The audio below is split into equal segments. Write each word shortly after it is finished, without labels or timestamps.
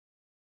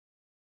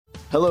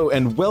Hello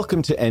and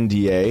welcome to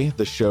NDA,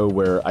 the show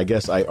where I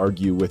guess I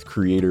argue with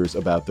creators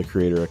about the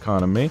creator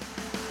economy.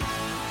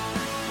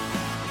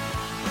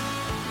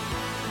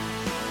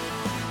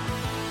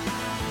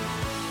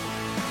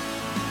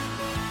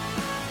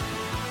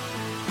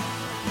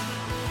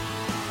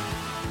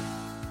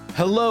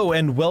 Hello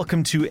and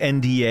welcome to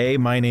NDA.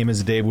 My name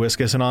is Dave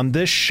Wiskus, and on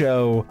this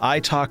show, I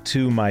talk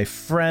to my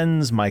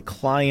friends, my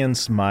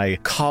clients, my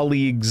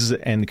colleagues,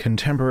 and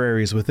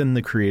contemporaries within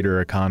the creator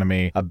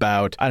economy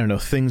about,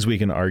 things we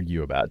can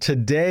argue about.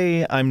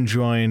 Today, I'm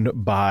joined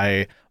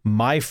by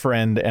my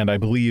friend, and I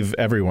believe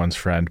everyone's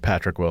friend,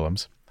 Patrick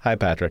Willems. Hi,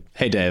 Patrick.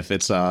 Hey, Dave.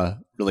 It's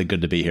really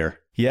good to be here.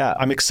 Yeah,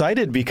 I'm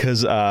excited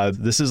because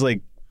this is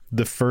like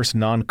the first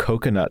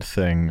non-coconut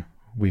thing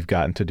we've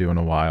gotten to do in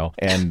a while.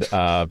 And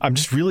I'm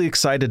just really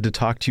excited to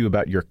talk to you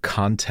about your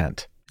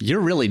content. You're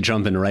really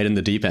jumping right in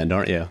the deep end,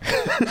 aren't you?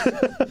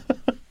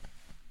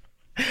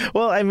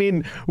 Well, I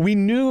mean, we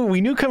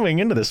knew coming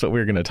into this what we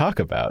were going to talk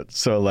about.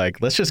 So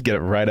let's just get it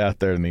right out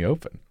there in the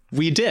open.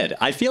 We did.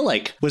 I feel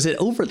like, was it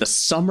over the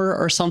summer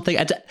or something?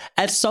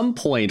 At some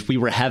point, we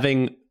were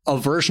having a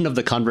version of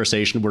the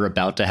conversation we're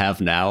about to have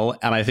now.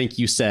 And I think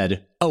you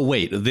said, oh,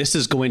 wait, this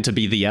is going to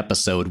be the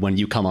episode when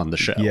you come on the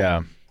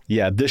show.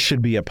 Yeah, this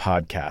should be a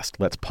podcast.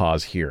 Let's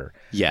pause here.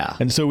 Yeah.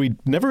 And so we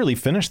never really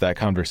finished that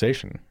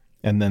conversation.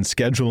 And then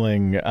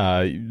scheduling,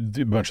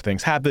 a bunch of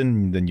things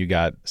happened. Then you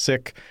got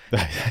sick.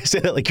 I say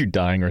that like you're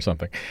dying or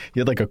something. You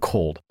had like a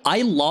cold.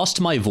 I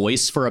lost my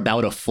voice for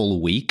about a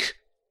full week.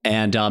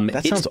 And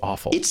that sounds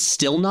awful. It's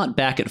still not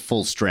back at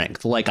full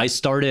strength. Like, I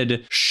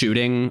started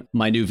shooting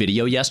my new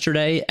video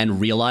yesterday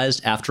and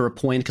realized after a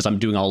point, because I'm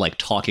doing all like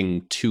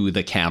talking to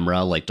the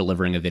camera, like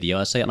delivering a video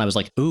essay. And I was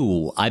like,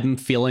 ooh, I'm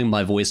feeling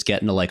my voice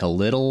getting like a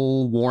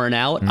little worn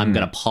out. I'm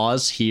going to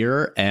pause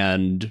here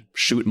and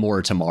shoot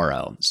more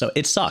tomorrow. So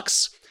it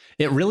sucks.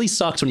 It really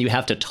sucks when you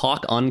have to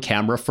talk on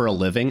camera for a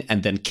living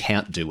and then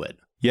can't do it.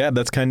 Yeah,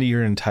 that's kind of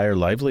your entire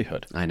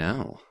livelihood. I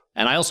know.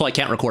 And I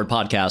can't record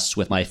podcasts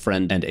with my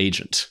friend and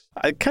agent.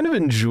 I kind of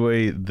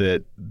enjoy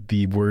that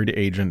the word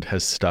agent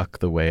has stuck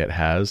the way it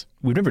has.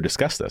 We've never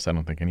discussed this, I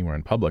don't think, anywhere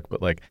in public,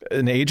 but like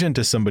an agent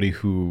is somebody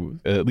who,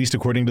 at least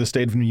according to the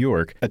state of New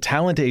York, a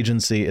talent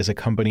agency is a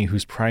company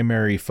whose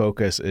primary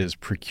focus is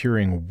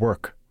procuring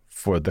work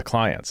for the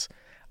clients.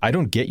 I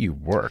don't get you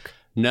work.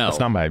 No.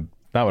 That's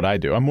not what I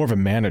do. I'm more of a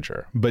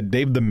manager, but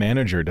Dave the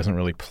manager doesn't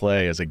really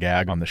play as a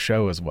gag on the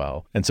show as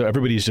well. And so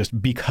everybody's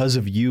just, because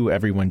of you,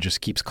 everyone just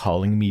keeps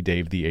calling me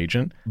Dave the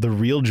agent. The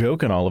real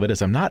joke in all of it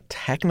is I'm not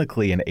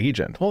technically an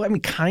agent. Well, I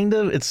mean, kind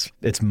of,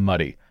 it's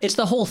muddy. It's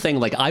the whole thing.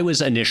 Like, I was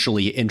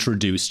initially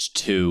introduced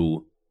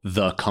to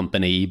the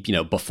company,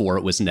 before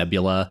it was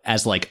Nebula,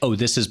 as like, oh,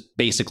 this is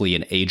basically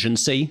an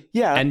agency.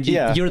 Yeah. And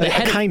yeah, you're the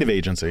head kind of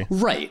agency.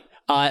 Right.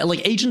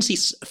 Like,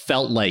 agencies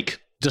felt like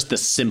just the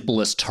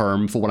simplest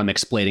term for what I'm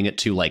explaining it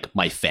to, like,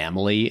 my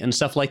family and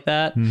stuff like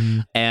that. Mm-hmm.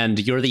 And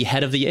you're the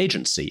head of the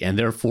agency, and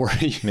therefore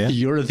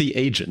you're the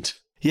agent.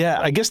 Yeah,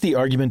 I guess the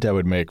argument I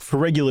would make, for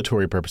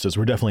regulatory purposes,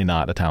 we're definitely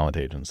not a talent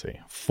agency.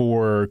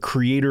 For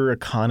creator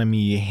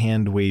economy,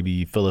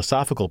 hand-wavy,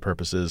 philosophical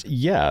purposes,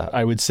 yeah,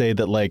 I would say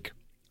that, like,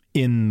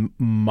 in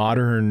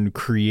modern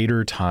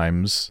creator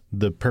times,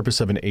 the purpose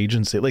of an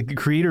agency, like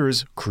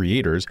creators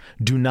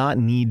do not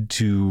need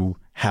to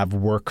have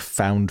work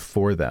found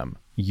for them.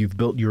 You've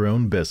built your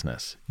own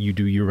business. You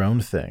do your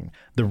own thing.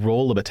 The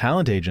role of a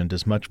talent agent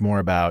is much more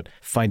about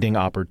finding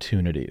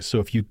opportunities. So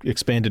if you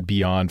expand it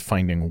beyond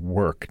finding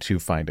work to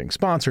finding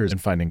sponsors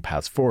and finding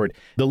paths forward,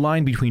 the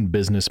line between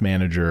business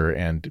manager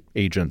and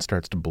agent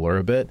starts to blur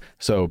a bit.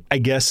 So I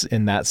guess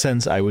in that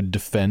sense, I would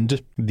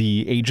defend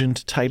the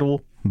agent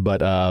title.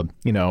 But,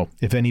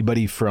 if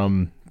anybody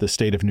from the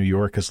state of New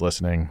York is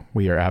listening,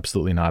 we are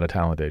absolutely not a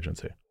talent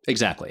agency.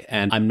 Exactly.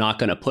 And I'm not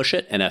going to push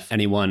it. And if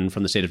anyone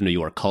from the state of New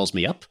York calls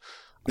me up,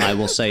 I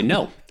will say,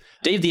 no,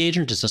 Dave the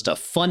Agent is just a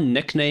fun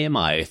nickname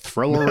I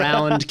throw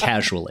around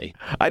casually.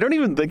 I don't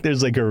even think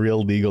there's like a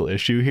real legal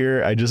issue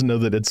here. I just know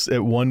that it's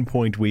at one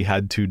point we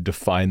had to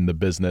define the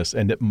business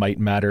and it might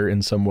matter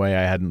in some way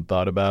I hadn't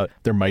thought about.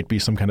 There might be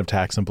some kind of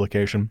tax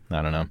implication.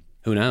 I don't know.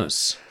 Who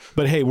knows?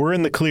 But hey, we're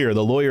in the clear.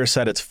 The lawyer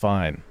said it's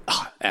fine.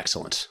 Oh,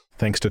 excellent.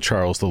 Thanks to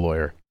Charles the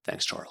lawyer.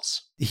 Thanks,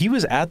 Charles. He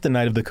was at the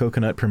night of the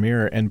Coconut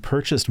premiere and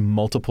purchased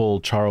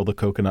multiple Charles the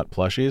Coconut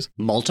plushies.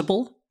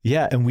 Multiple?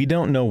 Yeah, and we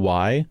don't know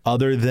why,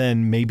 other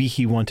than maybe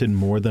he wanted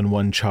more than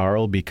one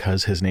Charles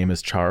because his name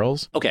is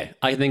Charles. Okay,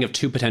 I think of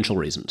two potential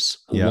reasons.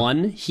 Yeah.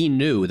 One, he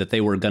knew that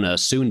they were going to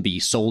soon be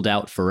sold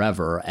out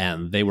forever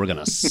and they were going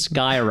to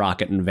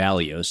skyrocket in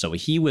value. So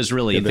he was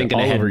really thinking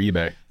all ahead. Over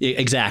eBay.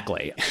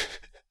 Exactly.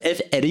 If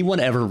anyone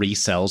ever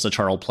resells a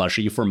Charles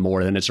plushie for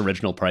more than its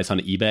original price on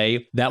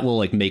eBay, that will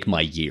like make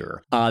my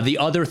year. The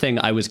other thing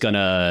I was going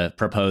to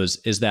propose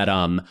is that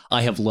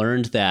I have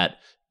learned that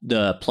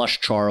the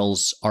plush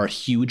Charles are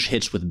huge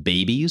hits with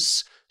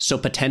babies. So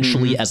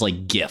potentially as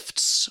like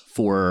gifts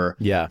for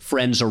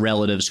friends or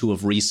relatives who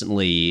have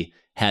recently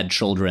had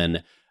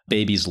children,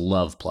 babies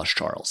love plush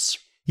Charles.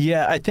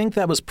 Yeah, I think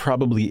that was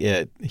probably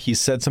it. He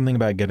said something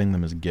about getting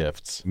them as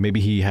gifts.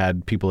 Maybe he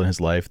had people in his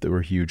life that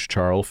were huge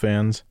Charles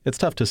fans. It's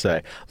tough to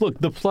say. Look,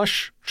 the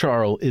plush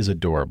Charles is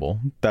adorable.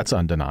 That's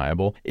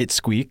undeniable. It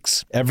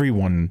squeaks.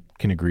 Everyone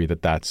can agree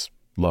that that's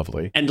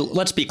lovely. And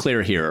let's be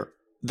clear here.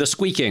 The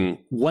squeaking,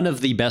 one of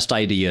the best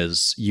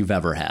ideas you've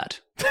ever had.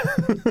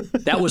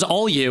 That was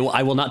all you.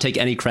 I will not take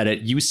any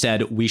credit. You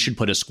said we should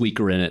put a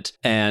squeaker in it.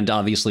 And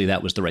obviously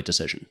that was the right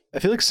decision. I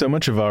feel like so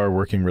much of our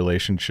working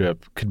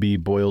relationship could be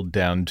boiled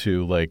down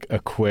to like a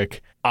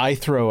quick, I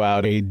throw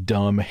out a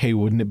dumb, hey,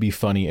 wouldn't it be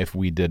funny if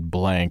we did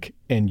blank?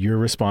 And your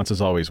response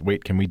is always,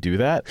 wait, can we do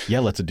that? Yeah,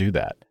 let's do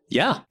that.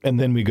 Yeah. And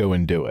then we go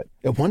and do it.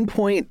 At one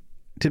point,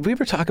 did we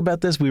ever talk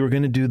about this? We were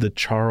going to do the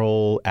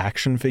Charles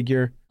action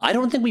figure. I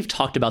don't think we've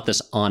talked about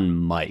this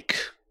on mic.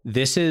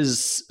 This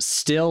is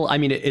still, I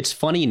mean, it's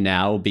funny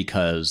now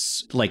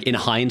because, like, in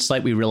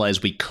hindsight, we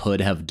realized we could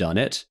have done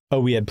it. Oh,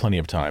 we had plenty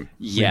of time.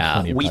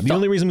 Yeah. The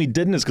only reason we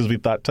didn't is because we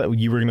thought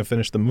you were going to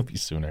finish the movie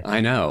sooner.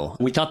 I know.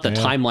 We thought the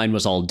timeline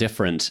was all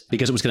different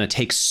because it was going to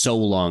take so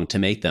long to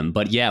make them.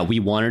 But yeah, we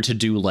wanted to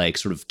do like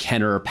sort of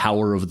Kenner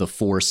Power of the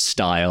Force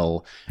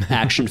style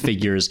action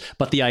figures.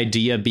 But the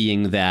idea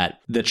being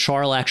that the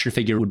Charles action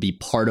figure would be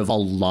part of a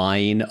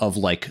line of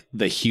like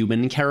the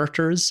human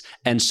characters.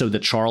 And so the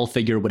Charles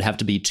figure would have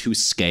to be to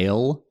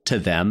scale to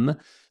them.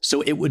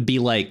 So it would be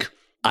like,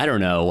 I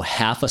don't know,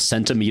 half a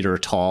centimeter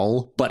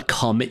tall, but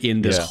come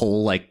in this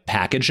whole like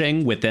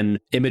packaging with then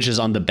images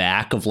on the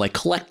back of like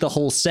collect the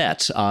whole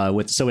set. So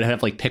it would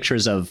have like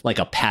pictures of like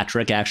a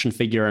Patrick action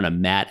figure and a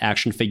Matt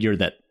action figure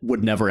that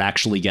would never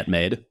actually get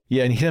made.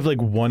 Yeah, and he'd have like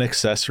one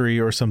accessory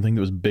or something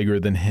that was bigger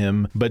than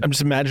him. But I'm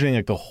just imagining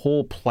like the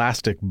whole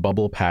plastic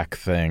bubble pack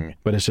thing,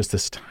 but it's just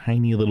this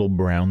tiny little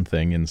brown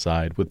thing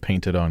inside with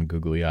painted on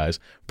googly eyes.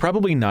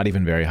 Probably not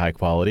even very high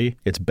quality.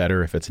 It's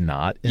better if it's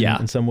not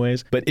in some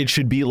ways. But it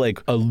should be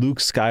like a Luke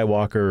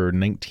Skywalker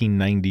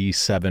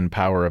 1997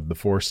 Power of the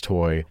Force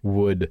toy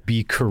would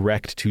be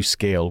correct to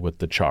scale with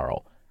the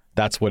Charles.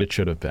 That's what it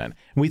should have been.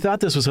 And we thought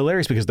this was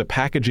hilarious because the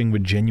packaging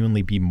would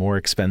genuinely be more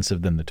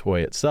expensive than the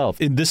toy itself.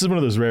 And this is one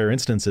of those rare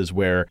instances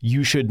where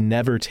you should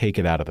never take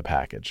it out of the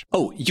package.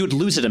 Oh, you'd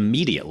lose it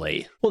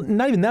immediately. Well,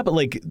 not even that, but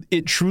like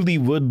it truly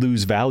would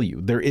lose value.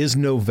 There is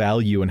no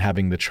value in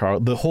having the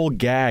Charles. The whole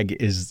gag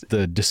is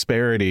the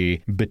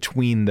disparity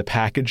between the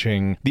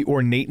packaging, the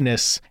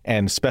ornateness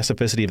and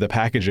specificity of the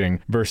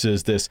packaging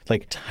versus this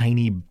like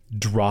tiny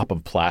drop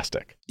of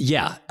plastic.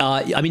 Yeah.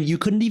 I mean, you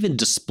couldn't even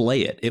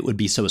display it. It would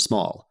be so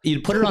small.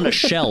 You'd put it on a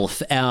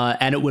shelf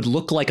and it would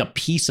look like a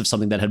piece of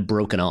something that had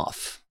broken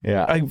off.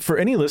 Yeah. For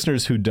any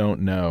listeners who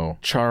don't know,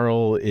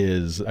 Charles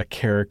is a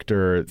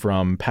character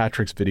from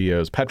Patrick's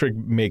videos. Patrick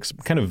makes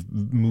kind of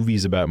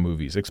movies about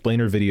movies,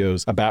 explainer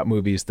videos about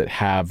movies that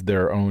have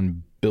their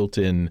own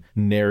built-in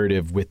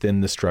narrative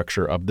within the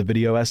structure of the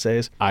video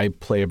essays. I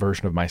play a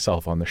version of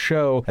myself on the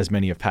show, as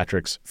many of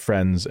Patrick's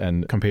friends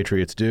and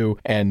compatriots do.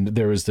 And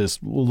there was this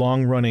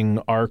long-running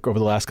arc over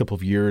the last couple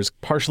of years,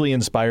 partially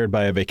inspired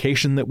by a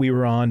vacation that we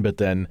were on, but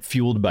then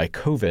fueled by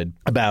COVID,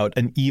 about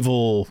an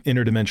evil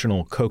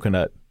interdimensional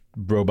coconut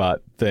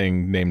robot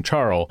thing named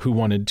Charles who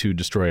wanted to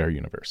destroy our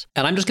universe.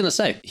 And I'm just going to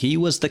say, he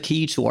was the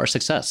key to our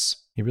success.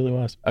 He really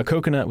was. A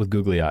coconut with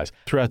googly eyes.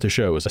 Throughout the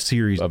show was a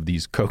series of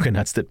these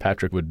coconuts that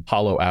Patrick would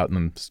hollow out and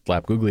then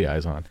slap googly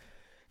eyes on.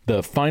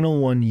 The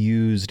final one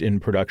used in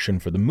production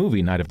for the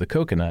movie Night of the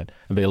Coconut,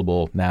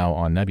 available now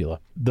on Nebula.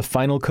 The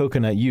final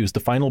coconut used,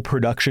 the final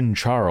production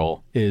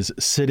Charles, is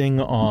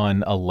sitting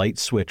on a light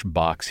switch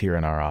box here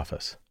in our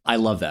office. I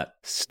love that.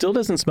 Still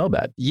doesn't smell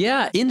bad.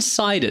 Yeah,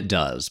 inside it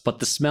does, but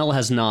the smell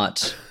has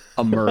not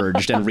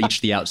emerged and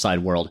reached the outside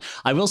world.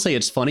 I will say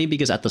it's funny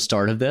because at the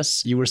start of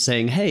this, you were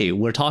saying, hey,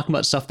 we're talking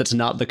about stuff that's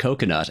not the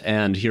coconut.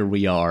 And here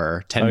we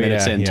are 10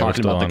 minutes in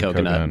talking about the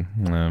coconut.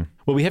 Yeah.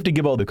 Well, we have to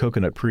give all the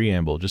coconut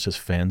preamble just as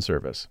fan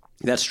service.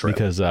 That's true.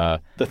 Because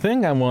the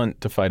thing I want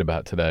to fight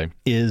about today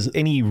is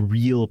any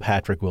real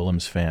Patrick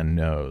Willems fan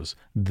knows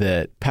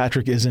that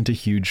Patrick isn't a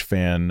huge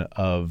fan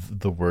of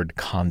the word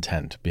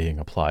content being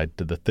applied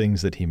to the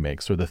things that he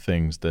makes or the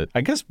things that,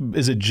 I guess,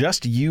 is it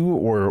just you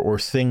or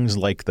things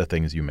like the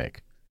things you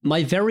make?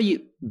 My very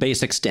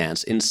basic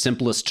stance in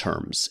simplest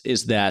terms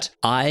is that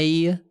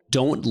I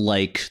don't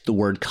like the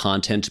word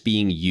content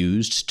being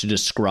used to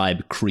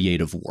describe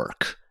creative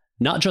work.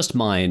 Not just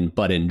mine,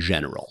 but in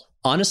general.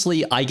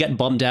 Honestly, I get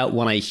bummed out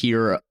when I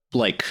hear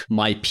like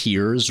my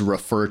peers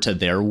refer to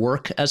their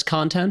work as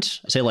content.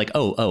 I say like,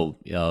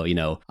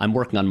 I'm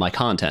working on my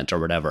content or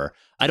whatever.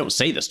 I don't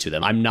say this to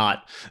them. I'm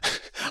not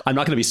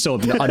going to be so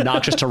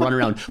obnoxious to run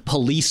around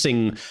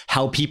policing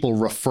how people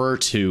refer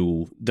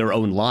to their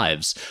own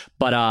lives.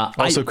 But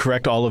also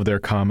correct all of their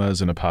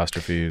commas and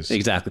apostrophes.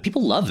 Exactly.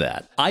 People love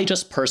that. I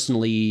just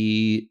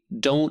personally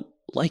don't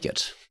like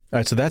it. All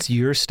right, so that's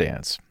your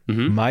stance.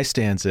 Mm-hmm. My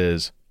stance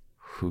is,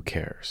 who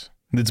cares?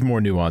 It's more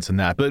nuanced than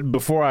that. But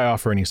before I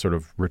offer any sort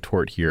of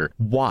retort here,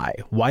 why?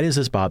 Why does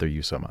this bother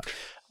you so much?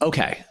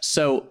 Okay,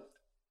 so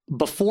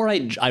before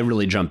I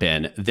really jump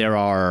in, there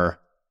are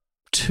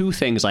two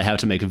things I have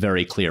to make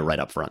very clear right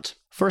up front.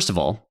 First of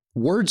all,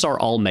 words are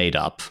all made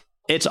up.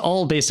 It's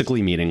all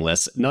basically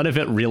meaningless. None of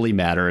it really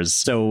matters.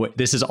 So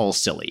this is all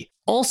silly.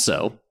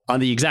 Also, on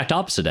the exact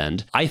opposite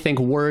end, I think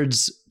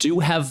words do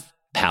have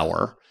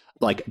power.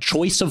 Like,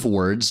 choice of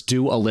words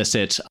do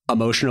elicit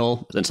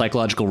emotional and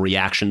psychological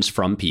reactions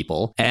from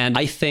people. And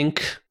I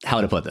think, how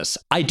to put this,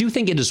 I do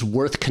think it is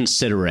worth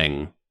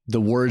considering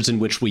the words in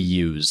which we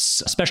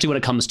use, especially when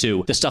it comes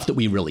to the stuff that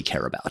we really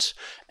care about.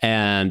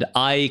 And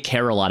I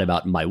care a lot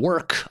about my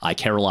work. I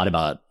care a lot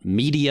about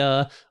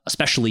media,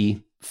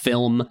 especially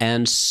film.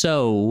 And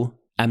so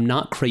I'm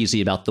not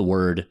crazy about the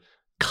word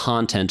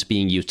content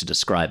being used to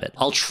describe it.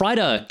 I'll try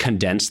to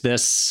condense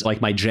this,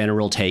 like my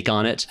general take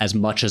on it, as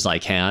much as I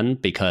can,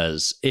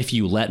 because if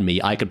you let me,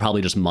 I could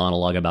probably just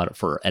monologue about it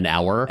for an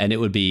hour and it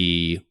would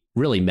be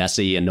really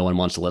messy and no one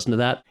wants to listen to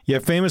that. Yeah,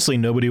 famously,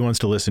 nobody wants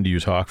to listen to you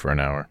talk for an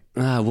hour.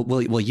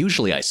 Well,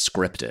 usually I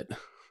script it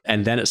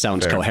and then it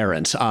sounds Fair.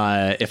 coherent.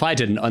 If I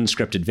did an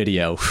unscripted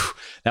video,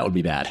 that would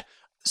be bad.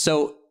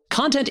 So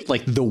content,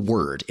 like the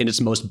word in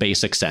its most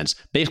basic sense,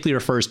 basically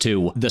refers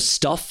to the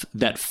stuff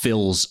that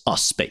fills a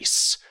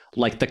space,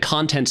 like the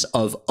contents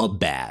of a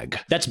bag.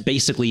 That's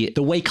basically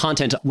the way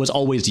content was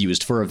always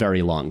used for a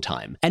very long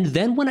time. And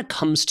then when it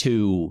comes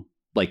to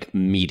like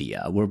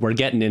media, we're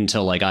getting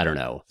into like, I don't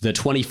know, the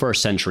 21st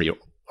century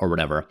or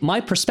whatever. My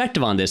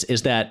perspective on this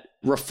is that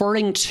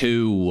referring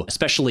to,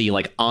 especially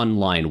like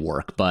online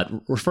work, but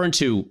referring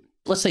to,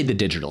 let's say, the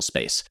digital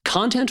space.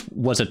 Content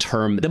was a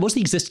term that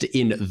mostly existed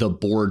in the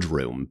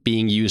boardroom,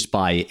 being used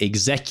by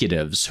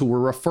executives who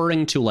were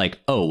referring to like,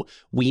 oh,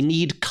 we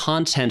need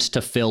content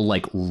to fill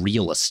like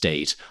real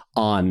estate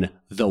on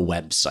the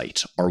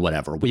website or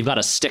whatever. We've got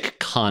to stick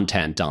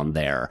content on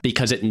there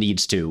because it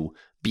needs to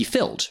be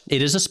filled.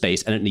 It is a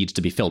space and it needs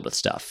to be filled with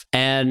stuff.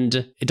 And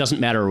it doesn't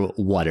matter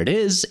what it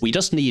is. We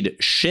just need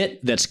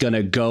shit that's going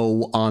to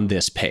go on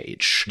this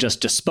page.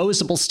 Just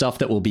disposable stuff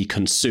that will be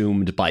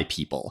consumed by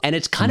people. And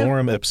it's kind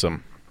Lorem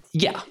ipsum.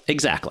 Yeah,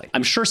 exactly.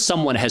 I'm sure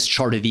someone has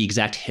charted the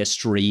exact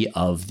history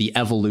of the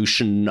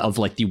evolution of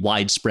like the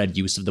widespread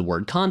use of the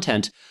word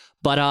content.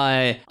 But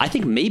I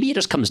think maybe it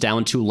just comes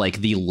down to like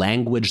the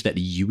language that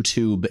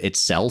YouTube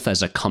itself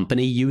as a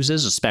company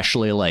uses,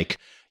 especially like,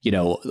 you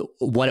know,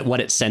 what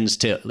it sends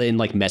to in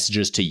like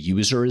messages to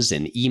users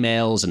and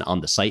emails and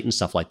on the site and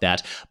stuff like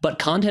that. But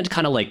content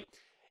kind of like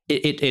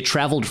it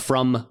traveled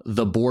from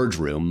the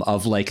boardroom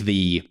of like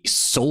the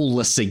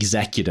soulless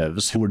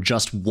executives who would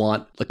just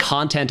want the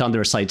content on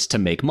their sites to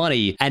make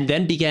money, and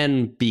then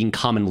began being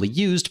commonly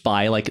used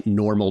by like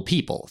normal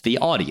people, the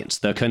audience,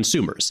 the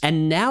consumers.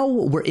 And now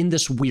we're in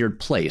this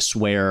weird place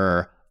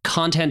where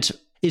content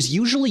is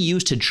usually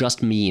used to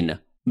just mean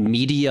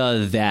media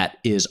that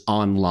is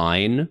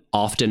online,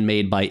 often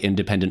made by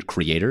independent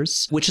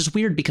creators, which is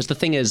weird because the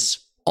thing is,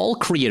 all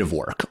creative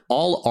work,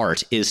 all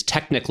art is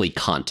technically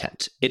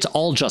content. It's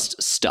all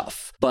just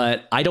stuff.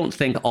 But I don't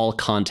think all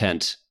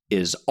content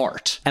is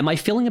art. And my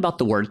feeling about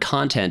the word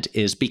content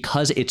is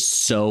because it's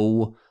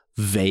so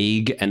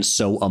vague and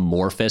so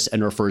amorphous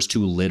and refers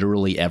to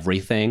literally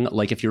everything.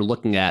 Like if you're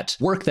looking at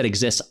work that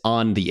exists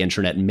on the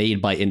internet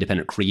made by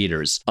independent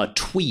creators, a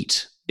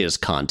tweet is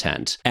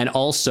content. And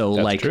also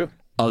That's like true.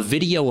 A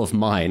video of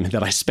mine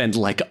that I spent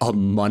like a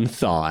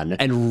month on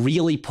and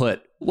really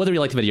put, whether you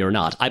like the video or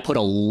not, I put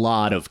a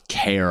lot of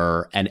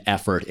care and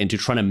effort into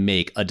trying to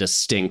make a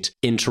distinct,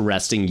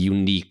 interesting,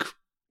 unique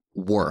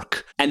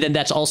work. And then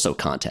that's also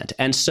content.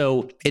 And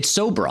so it's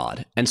so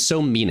broad and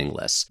so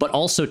meaningless, but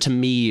also to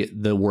me,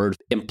 the word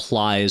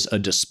implies a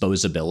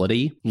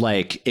disposability.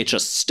 Like it's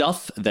just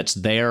stuff that's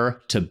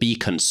there to be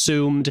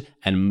consumed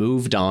and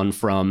moved on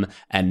from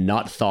and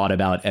not thought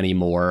about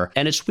anymore.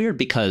 And it's weird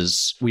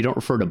because we don't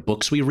refer to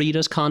books we read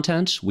as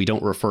content. We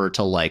don't refer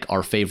to like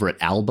our favorite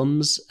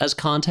albums as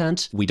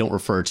content. We don't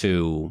refer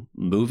to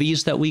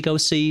movies that we go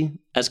see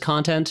as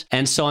content.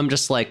 And so I'm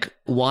just like,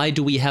 why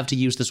do we have to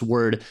use this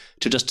word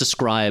to just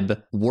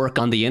describe work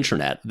on the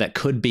internet that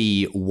could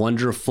be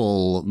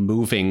wonderful,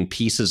 moving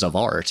pieces of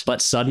art?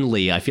 But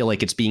suddenly I feel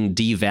like it's being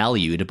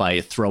devalued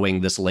by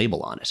throwing this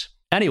label on it.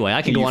 Anyway,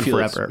 I can go on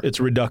forever. It's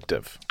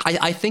reductive.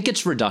 I think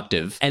it's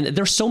reductive. And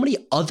there's so many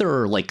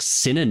other like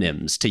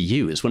synonyms to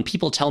use. When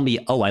people tell me,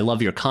 oh, I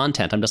love your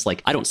content, I'm just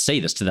like, I don't say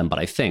this to them, but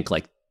I think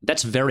like,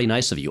 that's very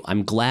nice of you.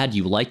 I'm glad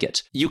you like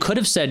it. You could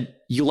have said,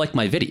 you like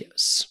my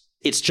videos.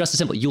 It's just as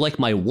simple. You like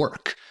my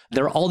work.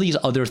 There are all these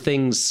other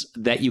things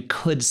that you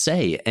could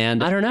say.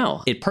 And I don't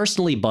know. It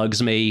personally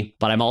bugs me,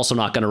 but I'm also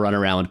not going to run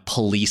around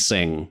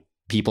policing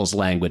people's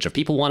language. If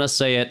people want to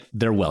say it,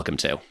 they're welcome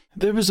to.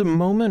 There was a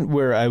moment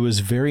where I was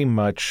very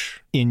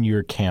much in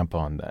your camp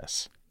on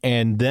this.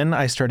 And then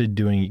I started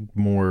doing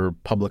more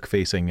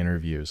public-facing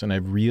interviews, and I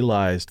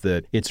realized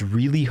that it's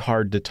really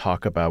hard to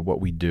talk about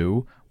what we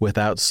do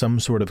without some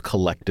sort of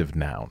collective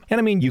noun. And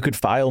I mean, you could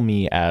file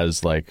me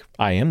as like,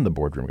 I am the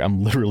boardroom guy.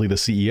 I'm literally the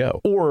CEO.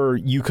 Or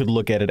you could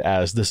look at it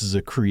as this is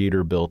a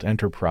creator-built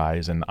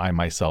enterprise and I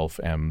myself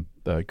am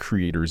the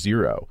creator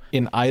zero.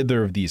 In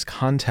either of these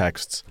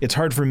contexts, it's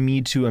hard for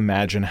me to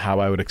imagine how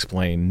I would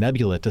explain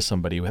Nebula to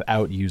somebody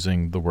without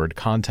using the word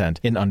content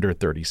in under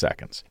 30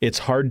 seconds. It's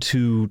hard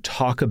to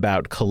talk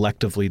about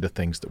collectively the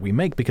things that we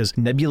make because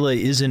Nebula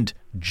isn't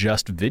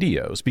just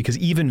videos, because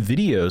even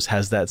videos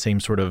has that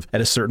same sort of,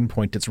 at a certain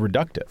point, it's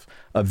reductive.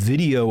 A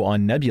video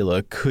on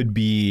Nebula could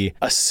be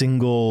a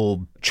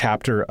single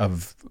chapter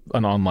of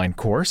an online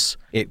course.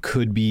 It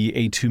could be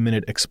a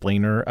 2-minute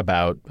explainer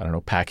about, I don't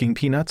know, packing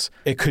peanuts.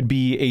 It could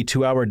be a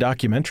 2-hour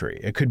documentary.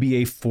 It could be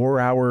a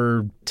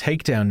 4-hour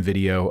takedown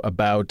video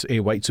about a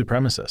white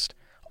supremacist.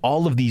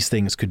 All of these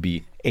things could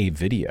be a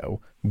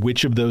video.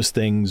 Which of those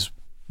things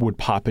would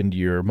pop into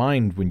your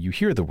mind when you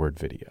hear the word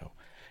video?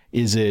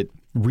 Is it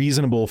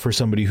reasonable for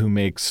somebody who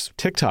makes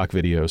TikTok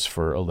videos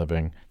for a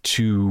living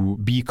to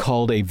be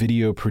called a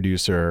video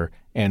producer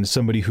and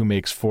somebody who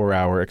makes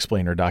 4-hour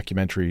explainer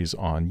documentaries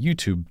on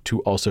YouTube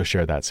to also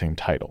share that same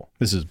title?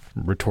 This is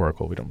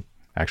rhetorical. We don't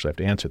actually have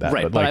to answer that.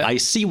 Right, but I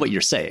see what you're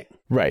saying.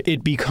 Right.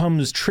 It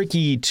becomes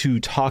tricky to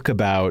talk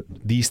about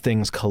these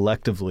things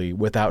collectively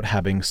without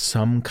having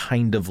some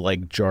kind of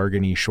like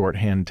jargony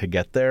shorthand to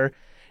get there.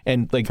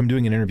 And like if I'm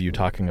doing an interview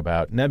talking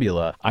about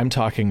Nebula, I'm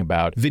talking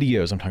about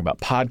videos, I'm talking about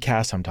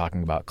podcasts, I'm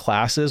talking about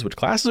classes, which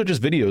classes are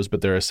just videos,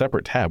 but they're a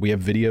separate tab. We have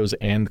videos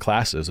and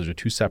classes. Those are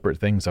two separate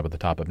things up at the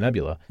top of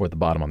Nebula or at the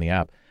bottom on the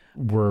app.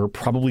 We're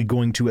probably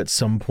going to, at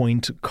some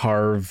point,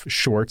 carve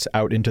shorts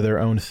out into their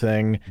own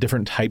thing.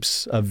 Different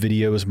types of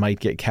videos might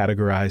get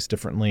categorized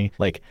differently.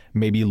 Like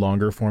maybe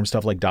longer form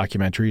stuff like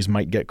documentaries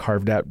might get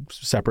carved out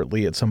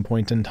separately at some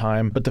point in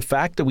time. But the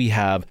fact that we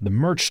have the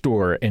merch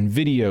store and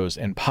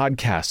videos and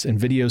podcasts, and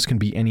videos can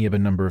be any of a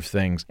number of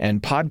things.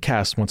 And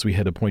podcasts, once we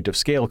hit a point of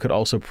scale, could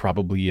also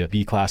probably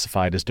be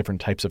classified as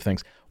different types of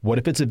things. What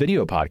if it's a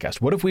video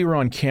podcast? What if we were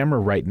on camera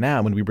right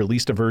now when we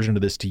released a version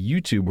of this to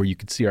YouTube where you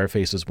could see our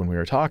faces when we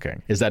were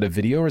talking? Is that a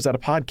video or is that a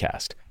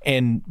podcast?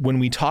 And when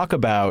we talk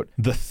about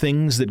the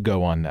things that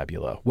go on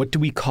Nebula, what do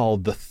we call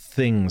the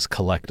things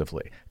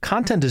collectively?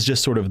 Content is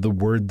just sort of the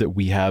word that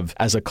we have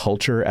as a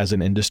culture, as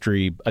an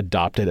industry,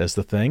 adopted as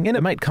the thing. And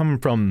it might come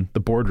from the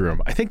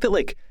boardroom. I think that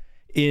like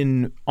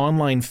in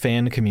online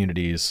fan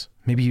communities,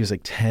 maybe it was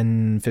like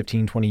 10,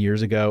 15, 20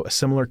 years ago, a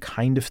similar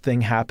kind of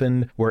thing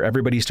happened where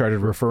everybody started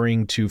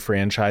referring to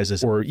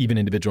franchises or even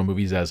individual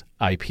movies as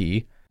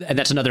IP. And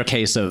that's another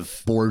case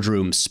of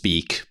boardroom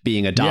speak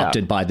being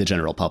adopted by the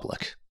general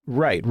public.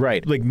 Right.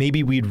 Like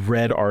maybe we'd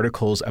read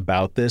articles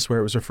about this where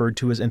it was referred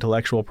to as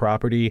intellectual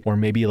property, or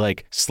maybe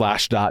like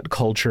 /dot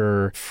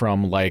culture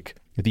from like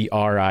the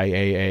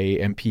RIAA,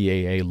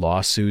 MPAA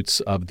lawsuits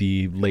of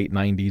the late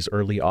 90s,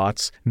 early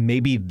aughts.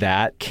 Maybe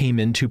that came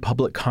into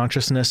public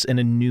consciousness in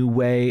a new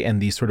way,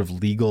 and these sort of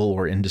legal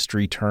or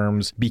industry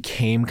terms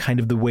became kind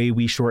of the way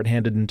we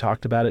shorthanded and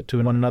talked about it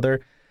to one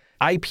another.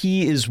 IP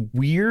is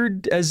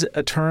weird as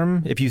a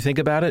term if you think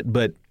about it,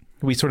 but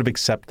we sort of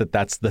accept that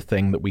that's the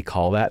thing that we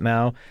call that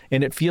now.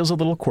 And it feels a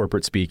little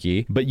corporate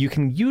speaky, but you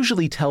can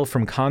usually tell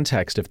from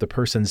context if the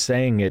person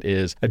saying it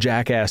is a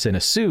jackass in a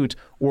suit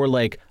or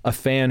like a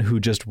fan who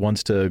just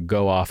wants to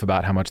go off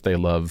about how much they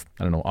love,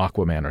 I don't know,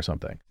 Aquaman or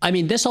something. I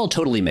mean, this all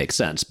totally makes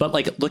sense. But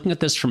like looking at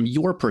this from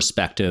your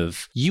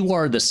perspective, you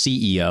are the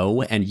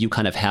CEO and you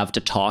kind of have to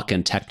talk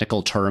in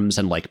technical terms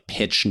and like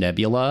pitch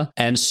Nebula.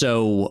 And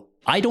so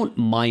I don't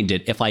mind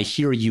it if I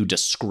hear you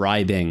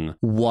describing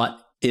what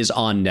is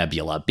on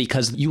Nebula,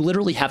 because you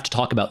literally have to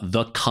talk about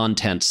the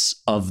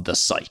contents of the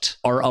site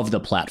or of the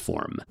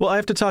platform. Well, I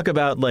have to talk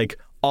about like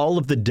all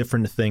of the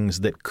different things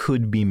that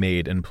could be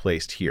made and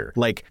placed here.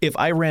 Like if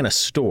I ran a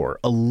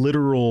store, a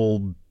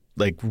literal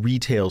like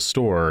retail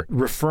store,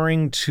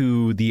 referring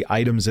to the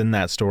items in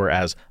that store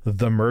as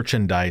the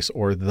merchandise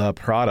or the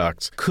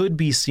products could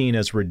be seen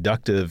as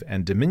reductive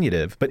and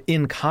diminutive, but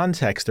in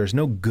context, there's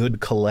no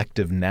good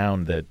collective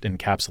noun that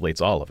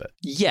encapsulates all of it.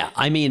 Yeah,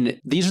 I mean,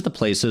 these are the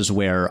places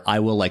where I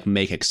will like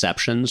make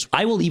exceptions.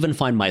 I will even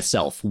find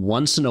myself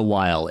once in a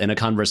while in a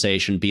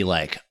conversation be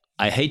like,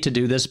 I hate to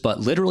do this,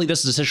 but literally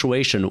this is a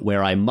situation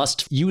where I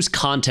must use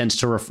content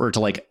to refer to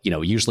like, you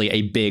know, usually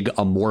a big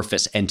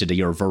amorphous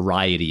entity or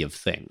variety of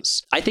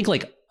things. I think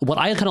like what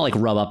I kind of like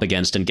rub up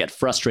against and get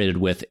frustrated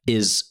with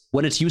is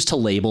when it's used to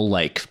label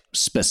like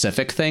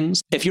specific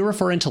things. If you're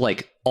referring to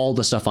like all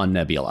the stuff on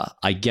Nebula,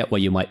 I get why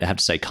you might have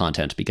to say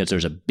content because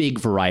there's a big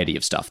variety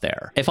of stuff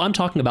there. If I'm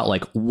talking about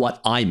like what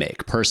I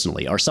make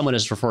personally, or someone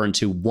is referring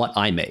to what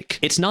I make,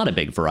 it's not a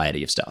big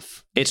variety of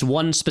stuff. It's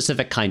one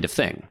specific kind of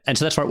thing. And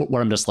so that's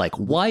where I'm just like,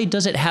 why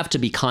does it have to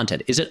be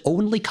content? Is it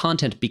only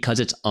content because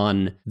it's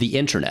on the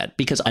internet?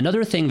 Because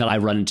another thing that I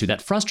run into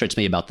that frustrates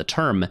me about the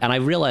term, and I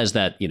realize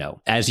that, you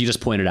know, as you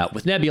just pointed out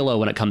with Nebula,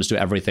 when it comes to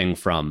everything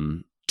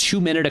from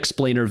 2-minute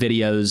explainer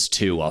videos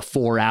to a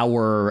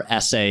 4-hour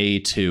essay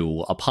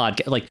to a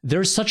podcast. Like,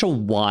 there's such a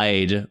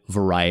wide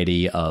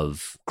variety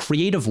of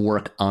creative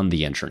work on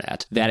the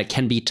internet that it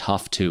can be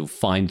tough to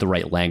find the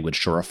right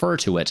language to refer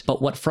to it.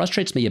 But what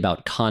frustrates me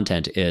about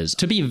content is,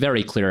 to be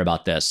very clear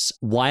about this,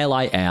 while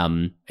I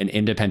am an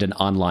independent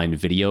online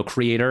video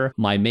creator,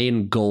 my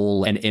main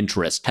goal and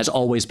interest has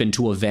always been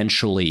to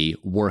eventually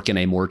work in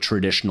a more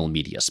traditional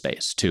media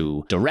space,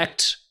 to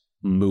direct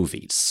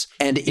movies.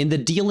 And in the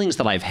dealings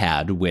that I've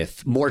had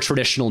with more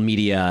traditional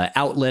media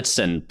outlets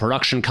and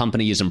production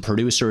companies and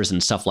producers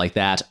and stuff like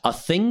that, a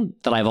thing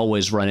that I've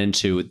always run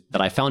into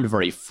that I found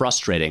very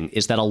frustrating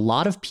is that a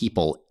lot of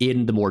people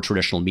in the more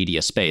traditional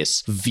media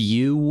space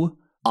view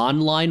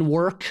online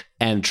work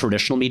and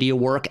traditional media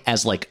work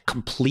as like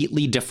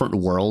completely different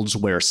worlds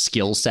where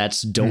skill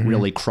sets don't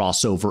really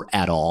cross over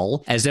at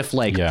all. As if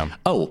like,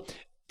 oh,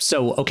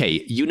 so,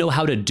 okay, you know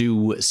how to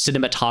do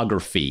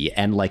cinematography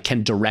and like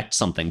can direct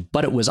something,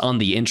 but it was on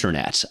the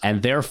internet.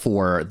 And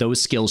therefore,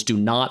 those skills do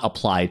not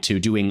apply to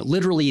doing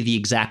literally the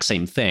exact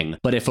same thing.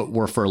 But if it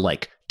were for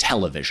like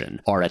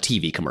television or a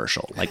TV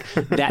commercial, like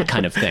that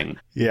kind of thing.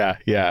 Yeah.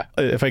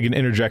 If I can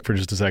interject for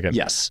just a second.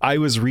 Yes. I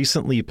was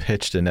recently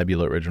pitched a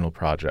Nebula Original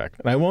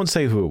project, and I won't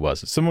say who it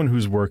was. It's someone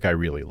whose work I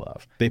really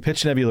love. They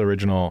pitched Nebula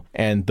Original,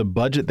 and the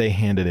budget they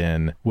handed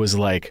in was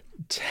like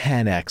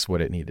 10x what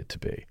it needed to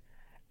be.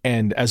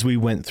 And as we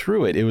went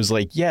through it, it was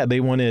like, yeah, they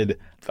wanted,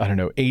 I don't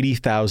know,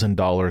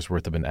 $80,000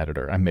 worth of an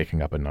editor. I'm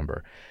making up a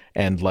number.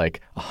 And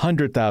like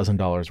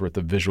 $100,000 worth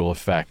of visual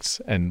effects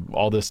and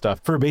all this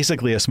stuff for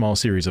basically a small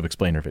series of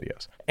explainer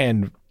videos.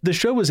 And the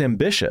show was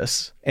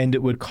ambitious, and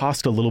it would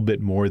cost a little bit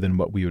more than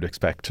what we would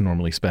expect to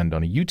normally spend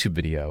on a YouTube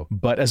video.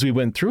 But as we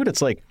went through it,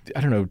 it's like,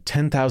 I don't know,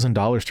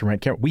 $10,000 to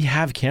rent camera. We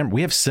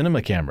have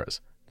cinema cameras,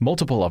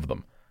 multiple of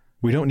them.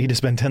 We don't need to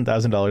spend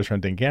 $10,000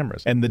 renting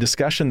cameras. And the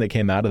discussion that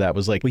came out of that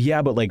was like, well,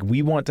 yeah, but like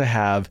we want to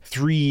have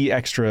 3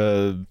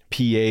 extra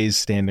PAs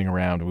standing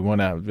around. We want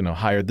to,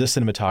 hire this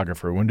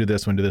cinematographer. We want to do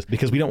this,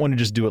 because we don't want to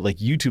just do it like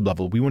YouTube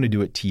level. We want to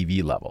do it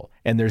TV level.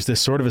 And there's this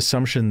sort of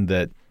assumption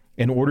that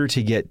in order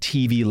to get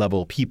TV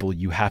level people,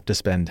 you have to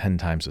spend 10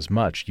 times as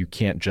much. You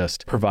can't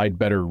just provide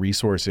better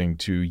resourcing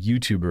to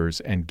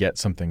YouTubers and get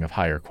something of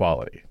higher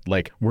quality.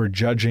 Like, we're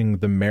judging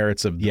the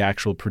merits of the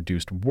actual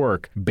produced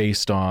work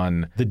based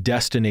on the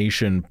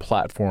destination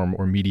platform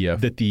or media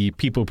that the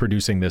people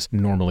producing this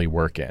normally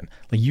work in.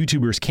 Like,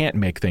 YouTubers can't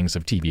make things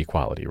of TV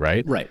quality,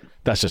 right? Right.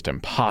 That's just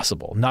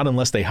impossible. Not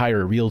unless they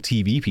hire real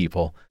TV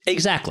people.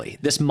 Exactly.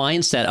 This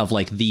mindset of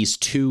like these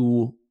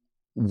two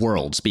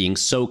worlds being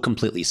so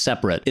completely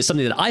separate is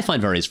something that I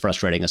find very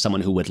frustrating as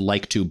someone who would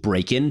like to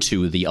break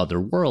into the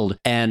other world.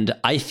 And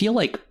I feel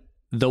like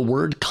the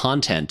word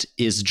content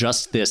is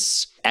just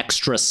this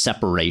extra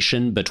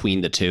separation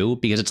between the two,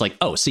 because it's like,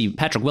 oh, see,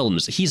 Patrick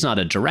Willems, he's not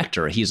a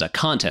director, he's a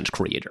content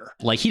creator.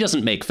 Like, he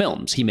doesn't make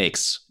films, he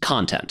makes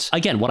content.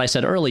 Again, what I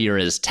said earlier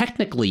is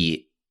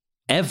technically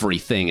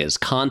everything is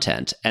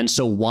content. And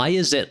so why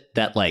is it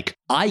that like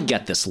I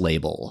get this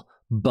label,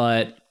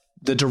 but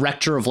the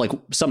director of like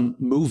some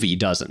movie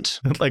doesn't?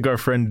 Like our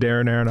friend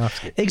Darren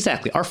Aronofsky.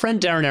 Exactly. Our friend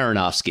Darren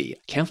Aronofsky.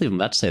 Can't believe I'm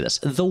about to say this.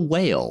 The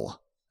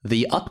Whale,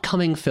 the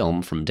upcoming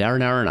film from Darren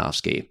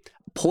Aronofsky,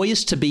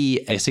 poised to be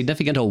a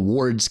significant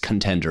awards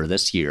contender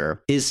this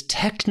year, is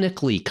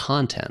technically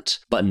content,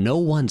 but no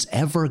one's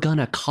ever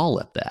gonna call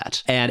it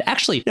that. And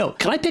actually, no,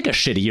 can I pick a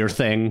shittier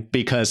thing?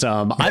 Because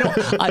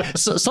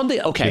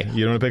something, okay.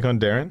 You don't want to pick on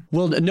Darren?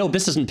 Well, no,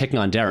 this isn't picking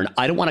on Darren.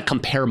 I don't want to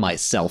compare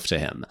myself to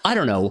him. I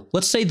don't know.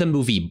 Let's say the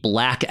movie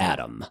Black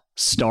Adam,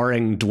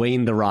 starring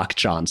Dwayne "The Rock"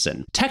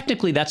 Johnson.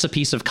 Technically, that's a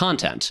piece of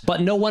content,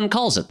 but no one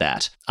calls it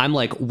that. I'm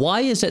like,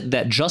 why is it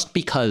that just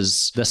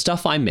because the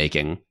stuff I'm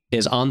making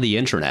is on the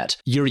internet,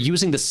 you're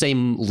using the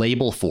same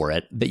label for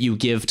it that you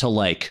give to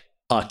like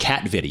a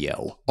cat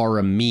video or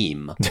a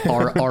meme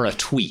or a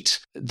tweet?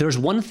 There's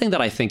one thing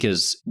that I think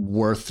is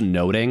worth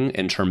noting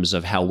in terms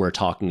of how we're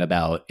talking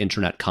about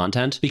internet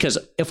content, because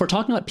if we're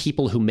talking about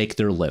people who make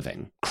their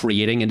living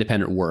creating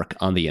independent work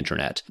on the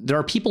internet, there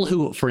are people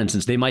who, for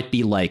instance, they might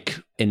be like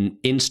an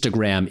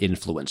Instagram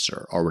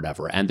influencer or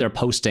whatever, and they're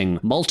posting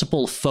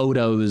multiple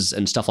photos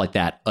and stuff like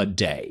that a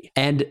day.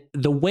 And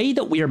the way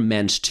that we are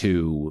meant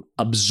to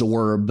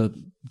absorb,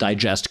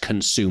 digest,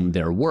 consume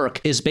their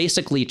work is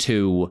basically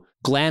to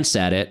glance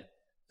at it,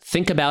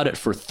 think about it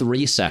for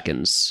 3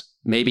 seconds,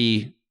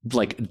 maybe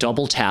like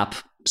double tap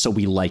so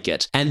we like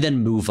it, and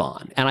then move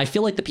on. And I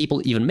feel like the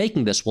people even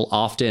making this will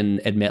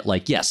often admit,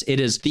 like, yes, it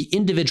is, the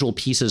individual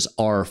pieces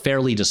are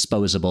fairly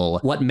disposable.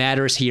 What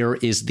matters here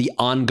is the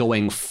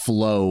ongoing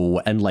flow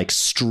and like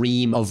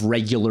stream of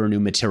regular new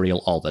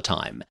material all the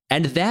time.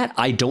 And that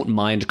I don't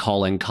mind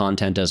calling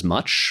content as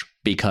much,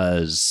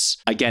 because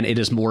again, it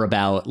is more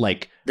about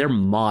like their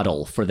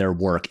model for their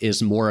work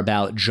is more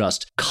about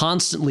just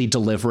constantly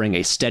delivering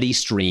a steady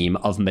stream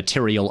of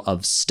material,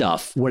 of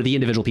stuff, where the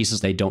individual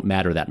pieces, they don't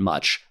matter that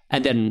much.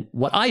 And then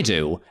what I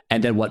do,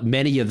 and then what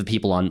many of the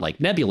people on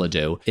like Nebula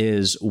do,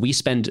 is we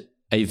spend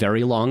a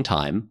very long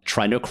time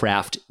trying to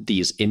craft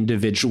these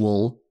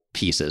individual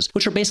pieces,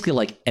 which are basically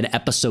like an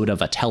episode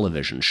of a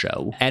television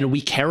show. And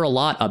we care a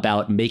lot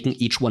about making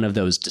each one of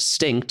those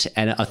distinct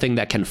and a thing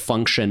that can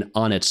function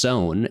on its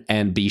own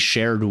and be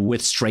shared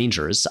with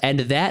strangers.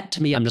 And that,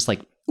 to me, I'm just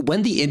like,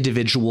 when the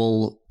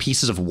individual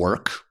pieces of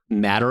work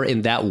matter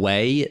in that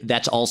way,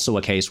 that's also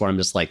a case where I'm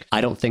just like,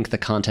 I don't think the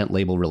content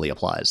label really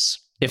applies.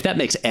 If that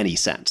makes any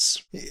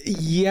sense.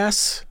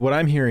 Yes. What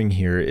I'm hearing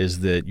here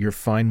is that you're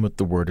fine with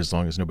the word as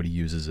long as nobody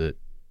uses it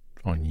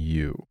on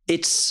you.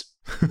 It's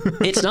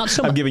not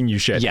so much. I'm giving you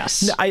shit.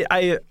 Yes.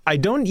 I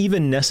don't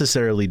even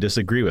necessarily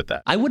disagree with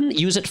that. I wouldn't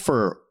use it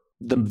for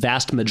the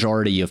vast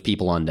majority of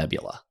people on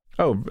Nebula.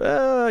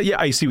 Oh, yeah,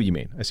 I see what you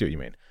mean.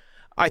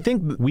 I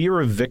think we are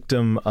a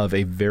victim of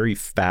a very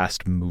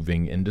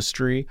fast-moving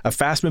industry, a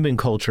fast-moving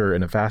culture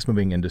and a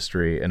fast-moving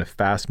industry and a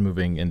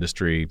fast-moving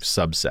industry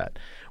subset,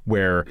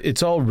 where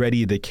it's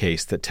already the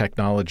case that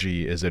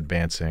technology is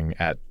advancing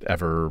at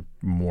ever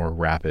more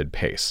rapid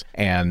pace.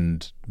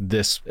 And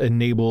this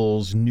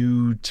enables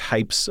new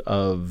types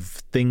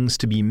of things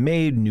to be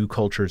made, new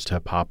cultures to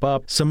pop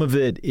up. Some of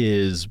it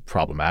is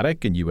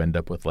problematic, and you end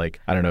up with, like,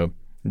 I don't know,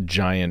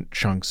 giant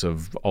chunks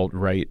of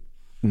alt-right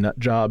nut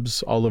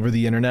jobs all over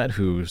the internet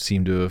who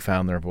seem to have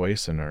found their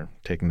voice and are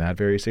taking that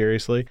very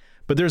seriously.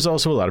 But there's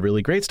also a lot of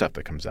really great stuff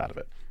that comes out of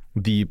it.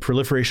 The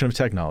proliferation of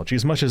technology,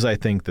 as much as I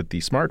think that the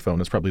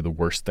smartphone is probably the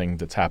worst thing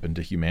that's happened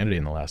to humanity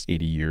in the last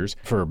 80 years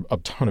for a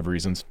ton of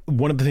reasons.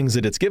 One of the things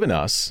that it's given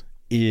us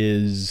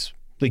is,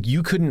 like,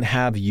 you couldn't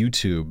have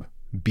YouTube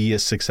be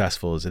as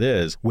successful as it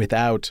is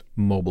without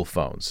mobile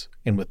phones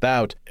and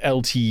without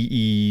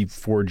LTE,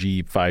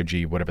 4G,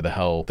 5G, whatever the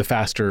hell, the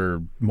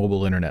faster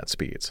mobile internet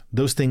speeds.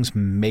 Those things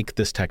make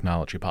this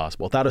technology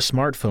possible. Without a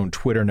smartphone,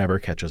 Twitter never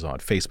catches on.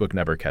 Facebook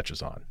never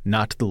catches on,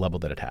 not to the level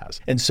that it has.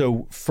 And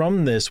so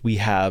from this, we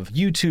have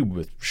YouTube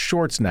with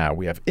Shorts now.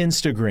 We have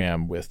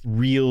Instagram with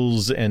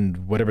Reels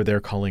and whatever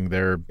they're calling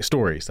their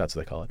stories. That's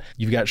what they call it.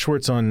 You've got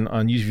Shorts on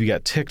YouTube. You've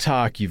got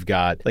TikTok. You've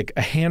got like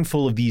a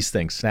handful of these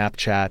things.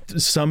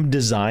 Snapchat. Some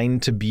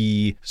designed to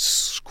be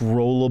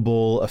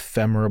scrollable,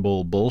 ephemeral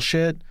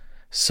bullshit,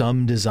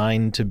 some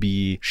designed to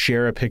be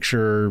share a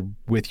picture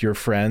with your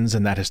friends,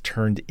 and that has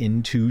turned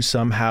into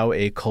somehow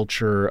a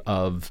culture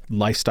of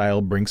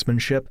lifestyle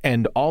brinksmanship.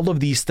 And all of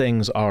these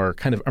things are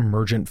kind of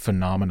emergent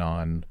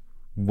phenomenon.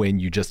 When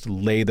you just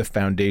lay the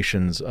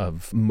foundations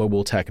of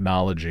mobile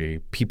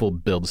technology, people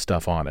build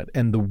stuff on it.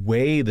 And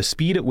the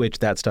speed at which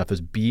that stuff is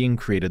being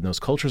created and those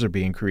cultures are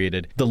being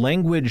created, the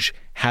language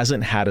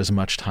hasn't had as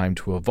much time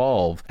to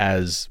evolve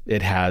as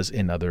it has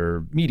in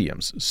other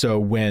mediums. So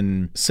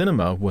when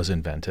cinema was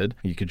invented,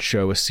 you could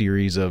show a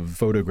series of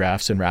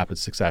photographs in rapid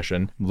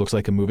succession. It looks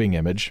like a moving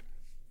image.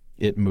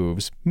 It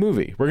moves.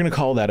 Movie. We're going to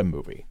call that a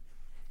movie.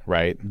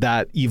 Right?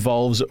 That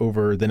evolves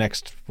over the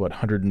next,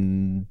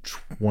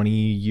 120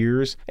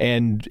 years.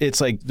 And it's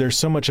like there's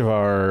so much of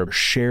our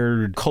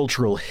shared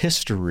cultural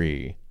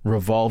history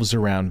revolves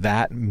around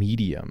that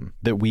medium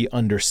that we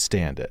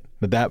understand it.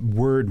 But that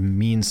word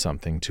means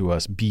something to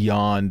us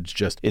beyond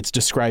just it's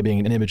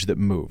describing an image that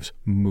moves.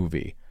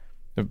 Movie.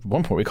 At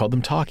one point, we called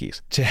them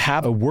talkies. To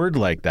have a word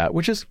like that,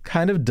 which is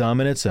kind of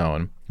dumb in its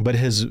own, but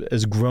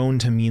has grown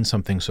to mean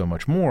something so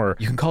much more.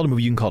 You can call it a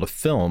movie, you can call it a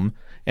film,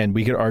 and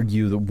we could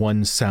argue that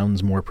one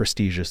sounds more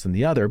prestigious than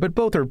the other, but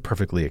both are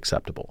perfectly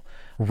acceptable.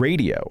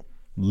 Radio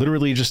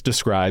literally just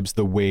describes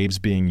the waves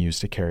being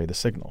used to carry the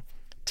signal.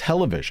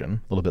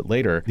 Television, a little bit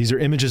later, these are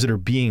images that are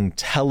being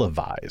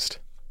televised.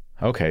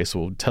 Okay,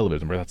 so